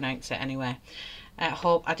you pronounce it anyway. I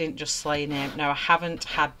hope I didn't just slay name. Now, I haven't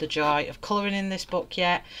had the joy of colouring in this book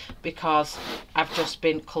yet because I've just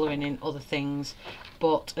been colouring in other things,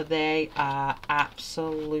 but they are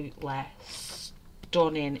absolutely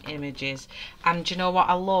stunning images. And do you know what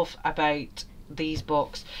I love about these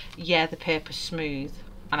books? Yeah, the paper's smooth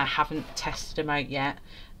and I haven't tested them out yet.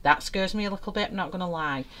 That scares me a little bit, not gonna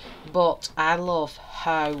lie, but I love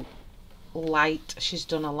how light she's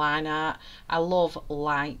done a line art. I love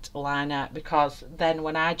light line art because then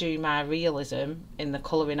when I do my realism in the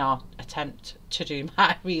colouring, or attempt to do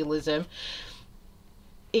my realism,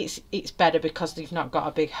 it's better because they've not got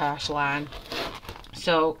a big harsh line.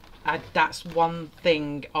 So that's one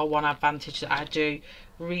thing, or one advantage that I do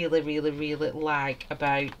really like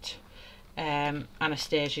about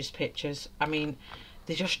Anastasia's pictures. I mean,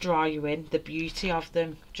 they just draw you in. The beauty of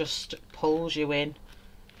them just pulls you in.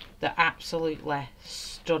 They're absolutely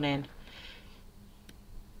stunning.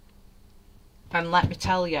 And let me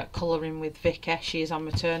tell you, colouring with Vicky, she is on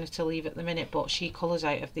maternity leave at the minute, but she colours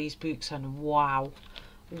out of these books, and wow,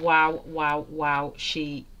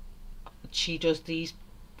 she does these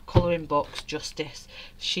colouring books justice.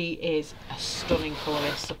 She is a stunning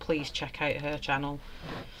colourist, so please check out her channel.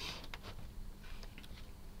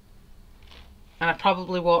 And I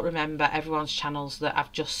probably won't remember everyone's channels that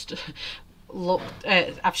I've just looked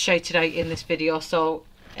I've shouted out in this video, so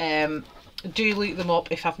do look them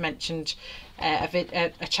up if I've mentioned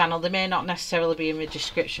a channel. They may not necessarily be in the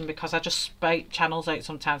description because I just spout channels out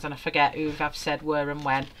sometimes and I forget who I've said where and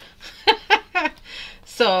when.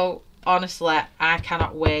 So honestly, I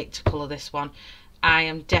cannot wait to colour this one. I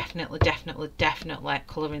am definitely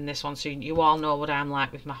colouring this one soon. You all know what I'm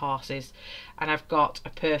like with my horses, and I've got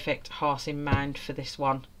a perfect horse in mind for this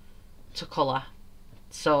one to colour.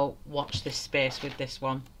 So watch this space with this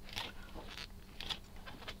one.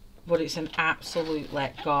 But it's an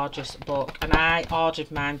absolutely gorgeous book, and I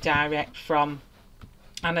ordered mine direct from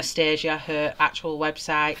Anastasia, her actual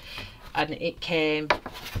website, and it came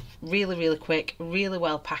really quick, really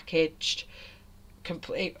well packaged.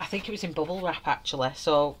 I think it was in bubble wrap actually,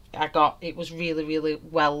 so it was really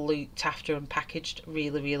well looked after and packaged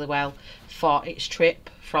really well for its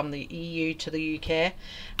trip from the EU to the UK.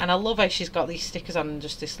 And I love how she's got these stickers on and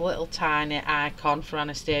just this little tiny icon for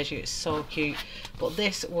Anastasia. It's so cute. But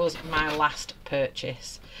this was my last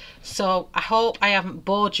purchase, so I hope I haven't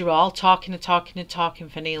bored you all talking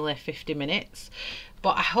for nearly 50 minutes,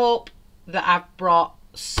 but I hope that I've brought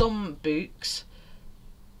some books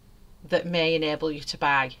that may enable you to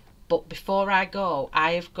buy. But before I go,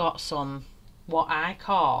 I have got some what I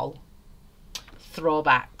call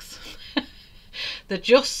throwbacks. They're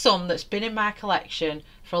just some that's been in my collection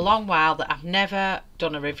for a long while that I've never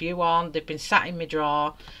done a review on. They've been sat in my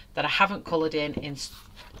drawer that I haven't coloured in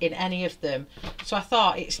any of them. So I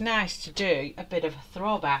thought it's nice to do a bit of a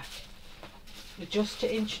throwback, just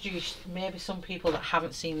to introduce maybe some people that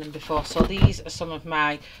haven't seen them before. So these are some of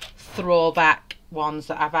my throwback ones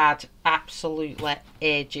that I've had absolutely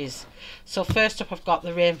ages. So first up, I've got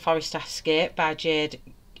The Rainforest Escape by Jade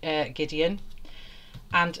Gideon,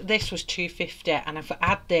 and this was £2.50, and I've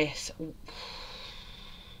had this,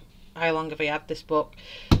 how long have I had this book?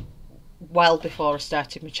 Well before I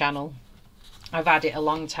started my channel. I've had it a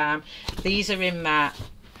long time. These are in my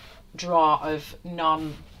drawer of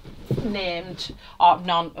non-named, or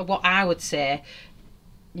what I would say,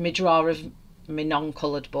 my drawer of my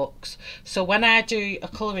non-coloured books. So when I do a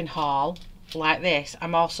colouring haul like this,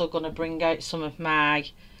 I'm also going to bring out some of my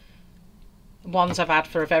ones I've had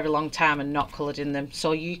for a very long time and not coloured in them.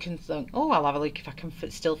 So you can think, oh, I'll have a look if I can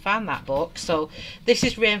still find that book. So this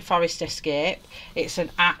is Rainforest Escape. It's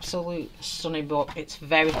an absolute stunning book. It's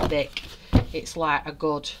very thick. It's like a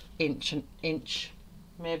good inch,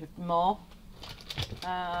 maybe more.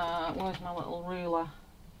 Where's my little ruler?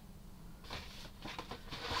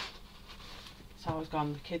 It's always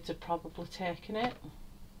gone. The kids have probably taken it.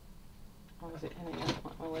 Or is it in here?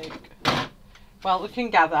 Let me look. Well, we can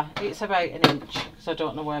gather. It's about an inch, because I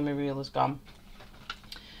don't know where my ruler's gone.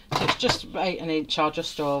 So it's just about an inch or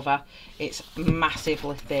just over. It's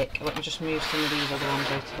massively thick. Let me just move some of these other ones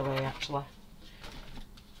out of the way, actually.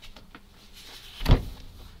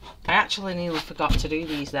 I actually nearly forgot to do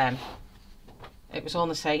these then. It was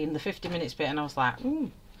only saying the 50 minutes bit and I was like,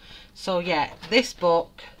 ooh. So yeah, this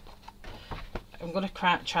book, I'm going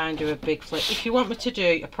to try and do a big flip. If you want me to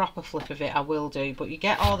do a proper flip of it, I will do. But you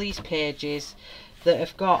get all these pages that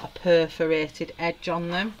have got a perforated edge on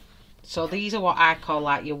them. So these are what I call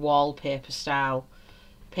like your wallpaper style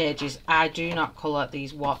pages. I do not colour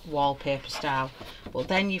these wallpaper style. But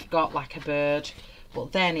then you've got like a bird.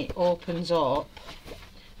 But then it opens up.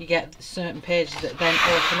 You get certain pages that then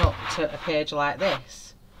open up to a page like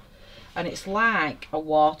this. And it's like a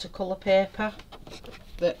watercolour paper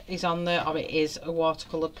that is on there, or it is a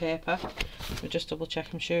watercolour paper. Let me just double check,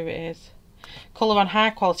 I'm sure it is. Colour on high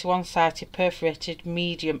quality one-sided perforated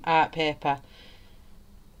medium art paper.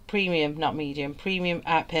 Premium, not medium, premium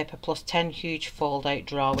art paper plus 10 huge fold out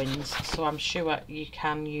drawings. So I'm sure you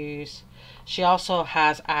can use. She also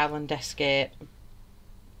has Island Escape.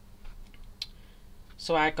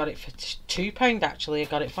 So I got it for £2 actually. I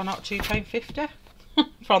got it for not £2.50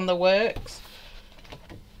 from the works.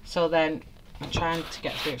 So then I'm trying to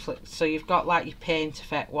get through it. So you've got like your paint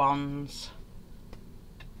effect ones,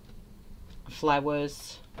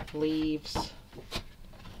 flowers, leaves.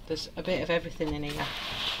 There's a bit of everything in here.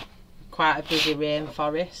 Quite a busy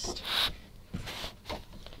rainforest.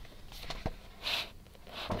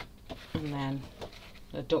 And then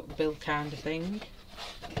a duckbill kind of thing.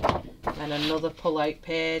 Then another pull out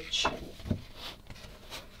page.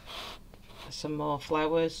 Some more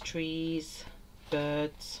flowers, trees,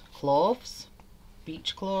 birds, clothes.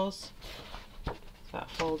 Beach clothes. Is that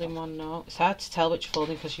a folding one? No. It's hard to tell which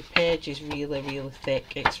folding because your page is really, really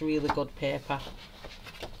thick. It's really good paper.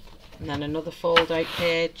 And then another fold out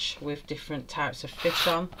page with different types of fish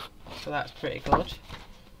on. So that's pretty good.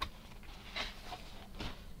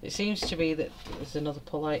 It seems to be that there's another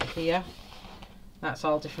pull out here. That's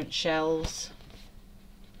all different shells.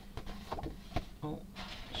 Oh,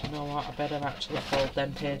 do you know what? I better actually fold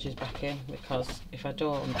them pages back in because if I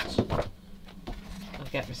don't, I'll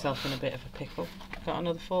get myself in a bit of a pickle. Got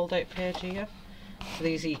another fold out page here. So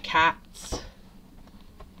these are your cats.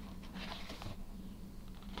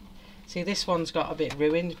 See, this one's got a bit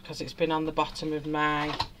ruined because it's been on the bottom of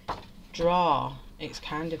my drawer. It's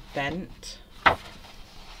kind of bent.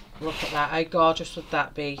 Look at that. How gorgeous would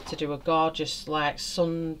that be to do a gorgeous like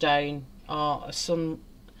sundown or a sun,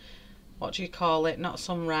 what do you call it? Not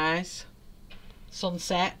sunrise,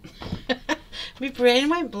 sunset. My brain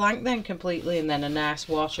went blank then completely, and then a nice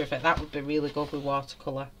water effect. That would be really good with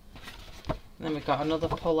watercolour. And then we've got another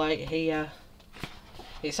pull out here.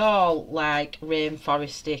 It's all like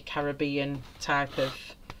rainforesty, Caribbean type of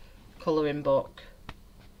colouring book.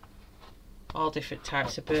 All different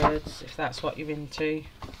types of birds, if that's what you're into.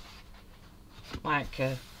 Like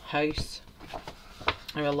a house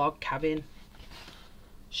or a log cabin.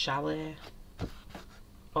 Chalet.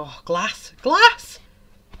 Oh, glass! Glass!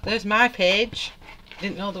 There's my page.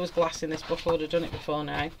 Didn't know there was glass in this book. I would have done it before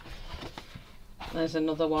now. There's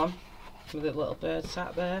another one with a little bird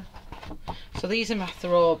sat there. So these are my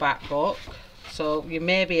throwback book. So you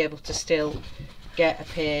may be able to still get a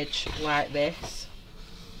page like this.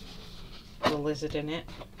 The lizard in it.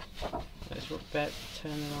 Let's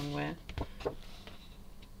turn the wrong way.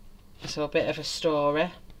 So a bit of a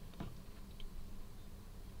story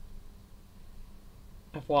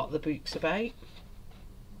of what the book's about.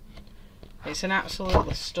 It's an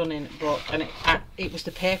absolutely stunning book, and it was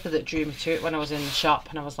the paper that drew me to it when I was in the shop,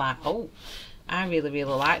 and I was like, oh, I really,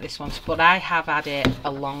 really like this one. But I have had it a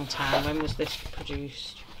long time. When was this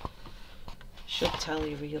produced? Should tell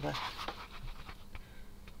you really.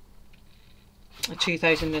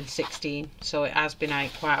 2016, so it has been out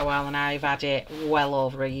quite a while, and I've had it well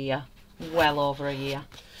over a year.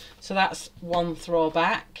 So that's one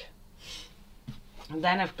throwback. And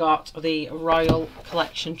then I've got the Royal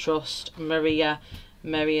Collection Trust Maria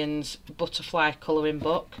Merrian's Butterfly Colouring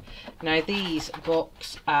Book. Now these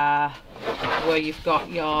books are where you've got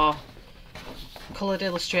your coloured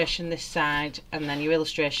illustration this side, and then your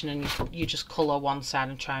illustration, and you just colour one side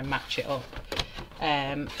and try and match it up.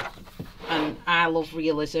 And I love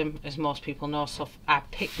realism, as most people know, so I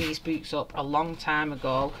picked these books up a long time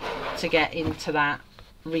ago to get into that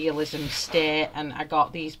realism state, and I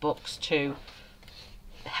got these books to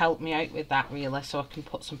help me out with that, really, so I can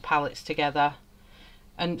put some palettes together.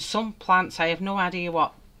 And some plants, I have no idea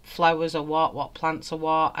what flowers are what plants are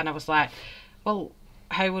what, and I was like, well,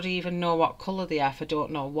 how would I even know what colour they are if I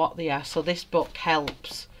don't know what they are? So this book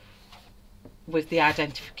helps with the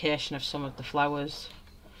identification of some of the flowers.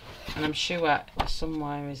 And I'm sure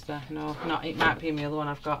somewhere is there, no, not, it might be in the other one.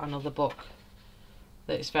 I've got another book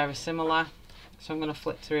that is very similar, so I'm going to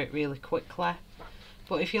flip through it really quickly.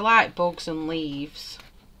 But if you like bugs and leaves,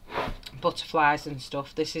 butterflies and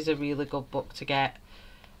stuff, this is a really good book to get,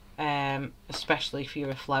 especially if you're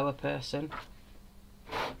a flower person.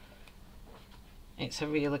 It's a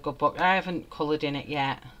really good book. I haven't coloured in it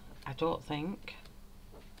yet, I don't think,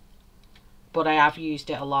 but I have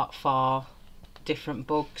used it a lot for different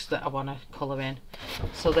bugs that I want to colour in.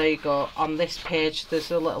 So there you go. On this page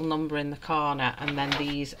there's a little number in the corner, and then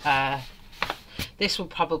these are, this will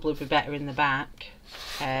probably be better in the back,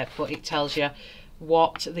 but it tells you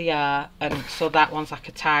what they are. And so that one's like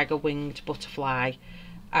a tiger winged butterfly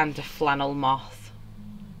and a flannel moth.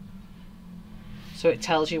 So it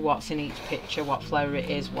tells you what's in each picture, what flower it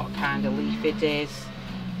is, what kind of leaf it is,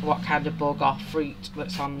 what kind of bug or fruit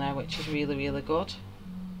that's on there, which is really, really good.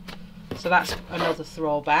 So that's another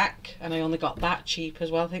throwback, and I only got that cheap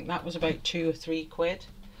as well. I think that was about £2 or £3.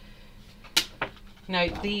 Now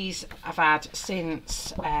these I've had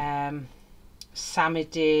since Sammy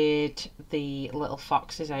did the little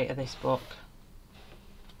foxes out of this book.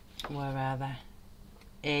 Where are they?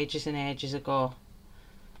 Ages and ages ago.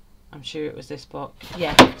 I'm sure it was this book.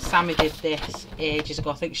 Yeah, Sammy did this ages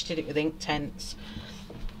ago. I think she did it with Inktense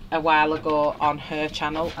a while ago on her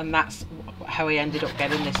channel, and that's how I ended up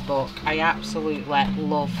getting this book. I absolutely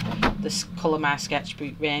love this Colour My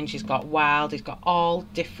Sketchbook range. He's got wild, he's got all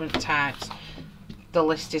different types. The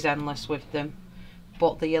list is endless with them,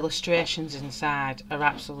 but the illustrations inside are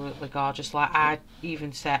absolutely gorgeous. Like, I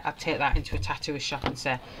even said I'd take that into a tattooist shop and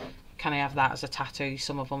say, can I have that as a tattoo?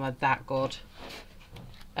 Some of them are that good.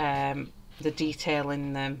 The detail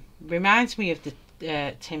in them reminds me of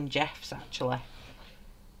the Tim Jeffs, actually.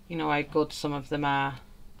 You know how good some of them are.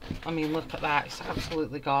 I mean, look at that, it's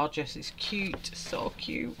absolutely gorgeous. It's cute, so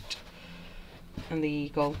cute. And the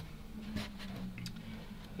eagle.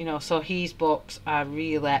 You know, so his books are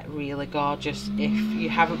really, really gorgeous. If you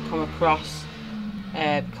haven't come across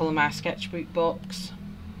Colour My Sketchbook books,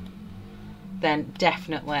 then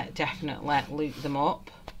definitely look them up.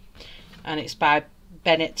 And it's by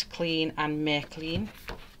Bennett Clean and May Clean,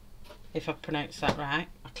 if I pronounced that right,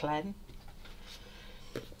 or Clen.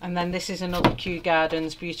 And then this is another Kew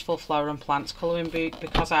Gardens Beautiful Flower and Plants colouring book,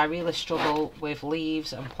 because I really struggle with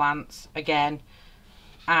leaves and plants. Again,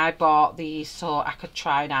 I bought these so I could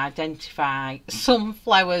try and identify some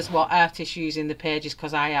flowers, what artists use in the pages,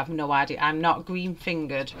 because I have no idea. I'm not green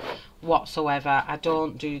fingered whatsoever. I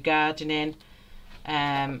don't do gardening.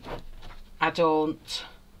 I don't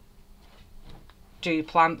do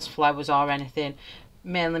plants, flowers or anything.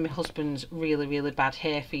 Mainly my husband's really, really bad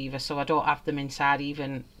hay fever, so I don't have them inside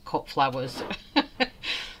even cut flowers.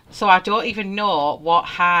 So I don't even know what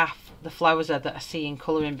half the flowers are that I see in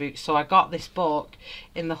colouring books. So I got this book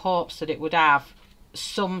in the hopes that it would have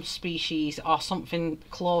some species or something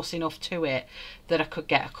close enough to it that I could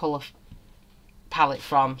get a colour palette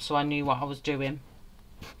from, so I knew what I was doing.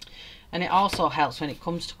 And it also helps when it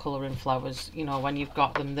comes to colouring flowers, you know, when you've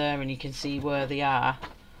got them there and you can see where they are.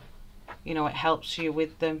 You know, it helps you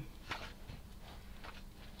with them.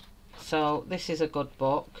 So this is a good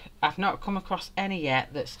book. I've not come across any yet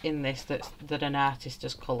that's in this that an artist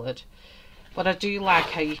has coloured, but I do like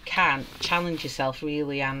how you can challenge yourself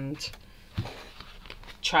really and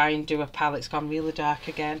try and do a palette. It's gone really dark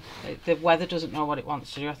again. The weather doesn't know what it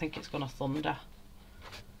wants to do. I think it's going to thunder.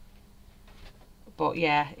 But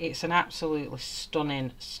yeah, it's an absolutely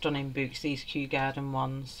stunning book, these Kew Garden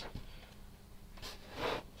ones.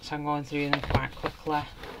 So I'm going through them quite quickly.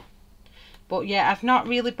 But yeah, I've not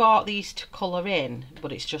really bought these to colour in,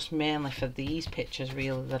 but it's just mainly for these pictures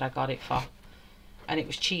really that I got it for. And it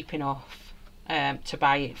was cheap enough to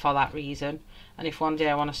buy it for that reason. And if one day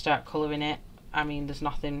I want to start colouring it, I mean, there's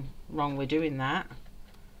nothing wrong with doing that.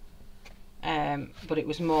 But it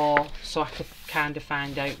was more so I could kind of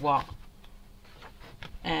find out what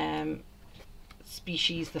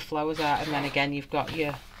species the flowers are. And then again, you've got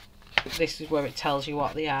your, this is where it tells you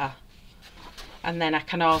what they are. And then I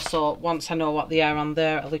can also, once I know what they are on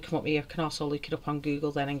there, I'll look them up here. I can also look it up on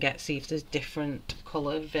Google then and see if there's different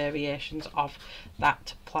colour variations of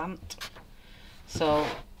that plant. So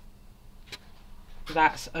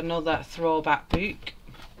that's another throwback book,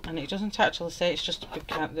 and it doesn't actually say, it's just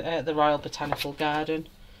the Royal Botanical Garden.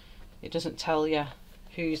 It doesn't tell you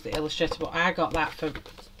who's the illustrator, but I got that for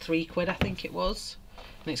 £3 I think it was,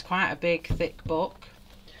 and it's quite a big thick book.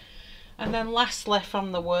 And then lastly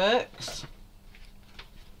from the works,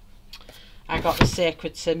 I got the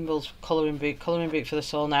Sacred Symbols colouring book for the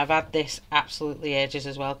soul. Now I've had this absolutely ages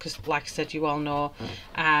as well, because like I said, you all know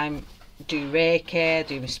I do Reiki, I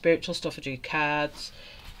do my spiritual stuff, I do cards.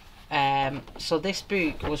 So this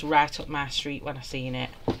book was right up my street when I seen it.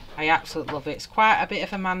 I absolutely love it. It's quite a bit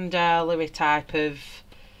of a mandala type of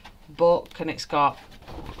book, and it's got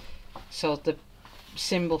the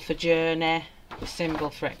symbol for journey, the symbol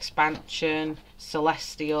for expansion,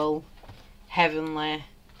 celestial, heavenly,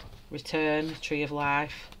 return, tree of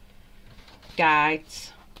life,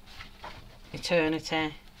 guides,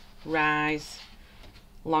 eternity, rise,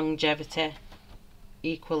 longevity,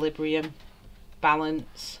 equilibrium,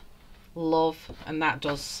 balance, love, and that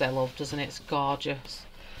does say love, doesn't it? It's gorgeous.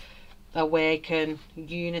 Awaken,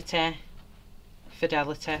 unity,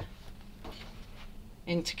 fidelity,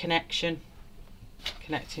 interconnection,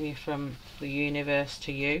 connecting you from the universe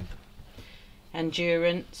to you,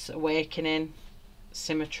 endurance, awakening,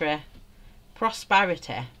 symmetry,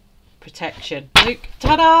 prosperity, protection. Look,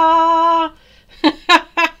 ta-da!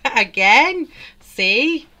 Again,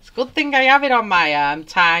 see, it's a good thing I have it on my arm.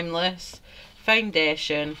 Timeless,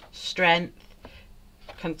 foundation, strength,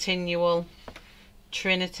 continual,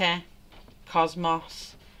 trinity,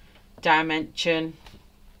 cosmos, dimension,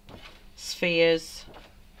 spheres,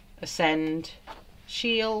 ascend,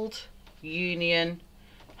 shield, union,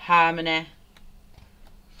 harmony,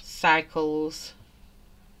 cycles,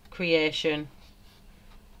 creation,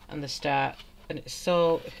 and the start. And it's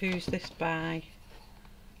so, who's this by?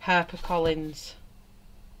 HarperCollins,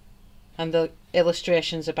 and the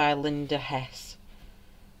illustrations are by Linda Hess.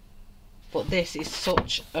 But this is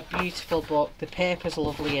such a beautiful book. The paper's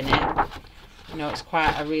lovely in it. You know, it's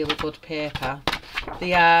quite a really good paper.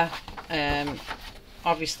 They are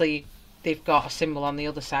obviously they've got a symbol on the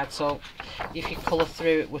other side, so if you colour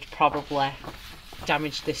through it would probably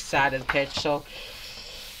damage this side of the page. So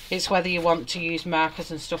it's whether you want to use markers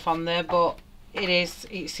and stuff on there, but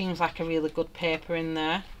it seems like a really good paper in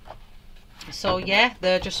there. So yeah,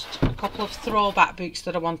 they're just a couple of throwback books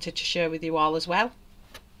that I wanted to share with you all as well.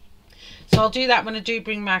 So I'll do that when I do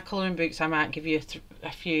bring my colouring books. I might give you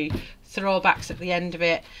a few throwbacks at the end of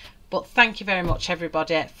it. But thank you very much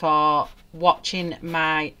everybody for watching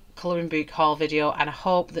my colouring book haul video, and I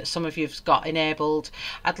hope that some of you've got enabled.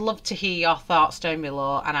 I'd love to hear your thoughts down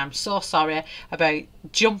below, and I'm so sorry about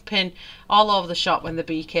jumping all over the shop when the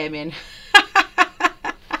bee came in.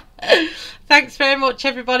 Thanks very much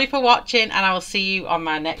everybody for watching, and I will see you on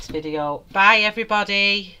my next video. Bye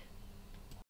everybody.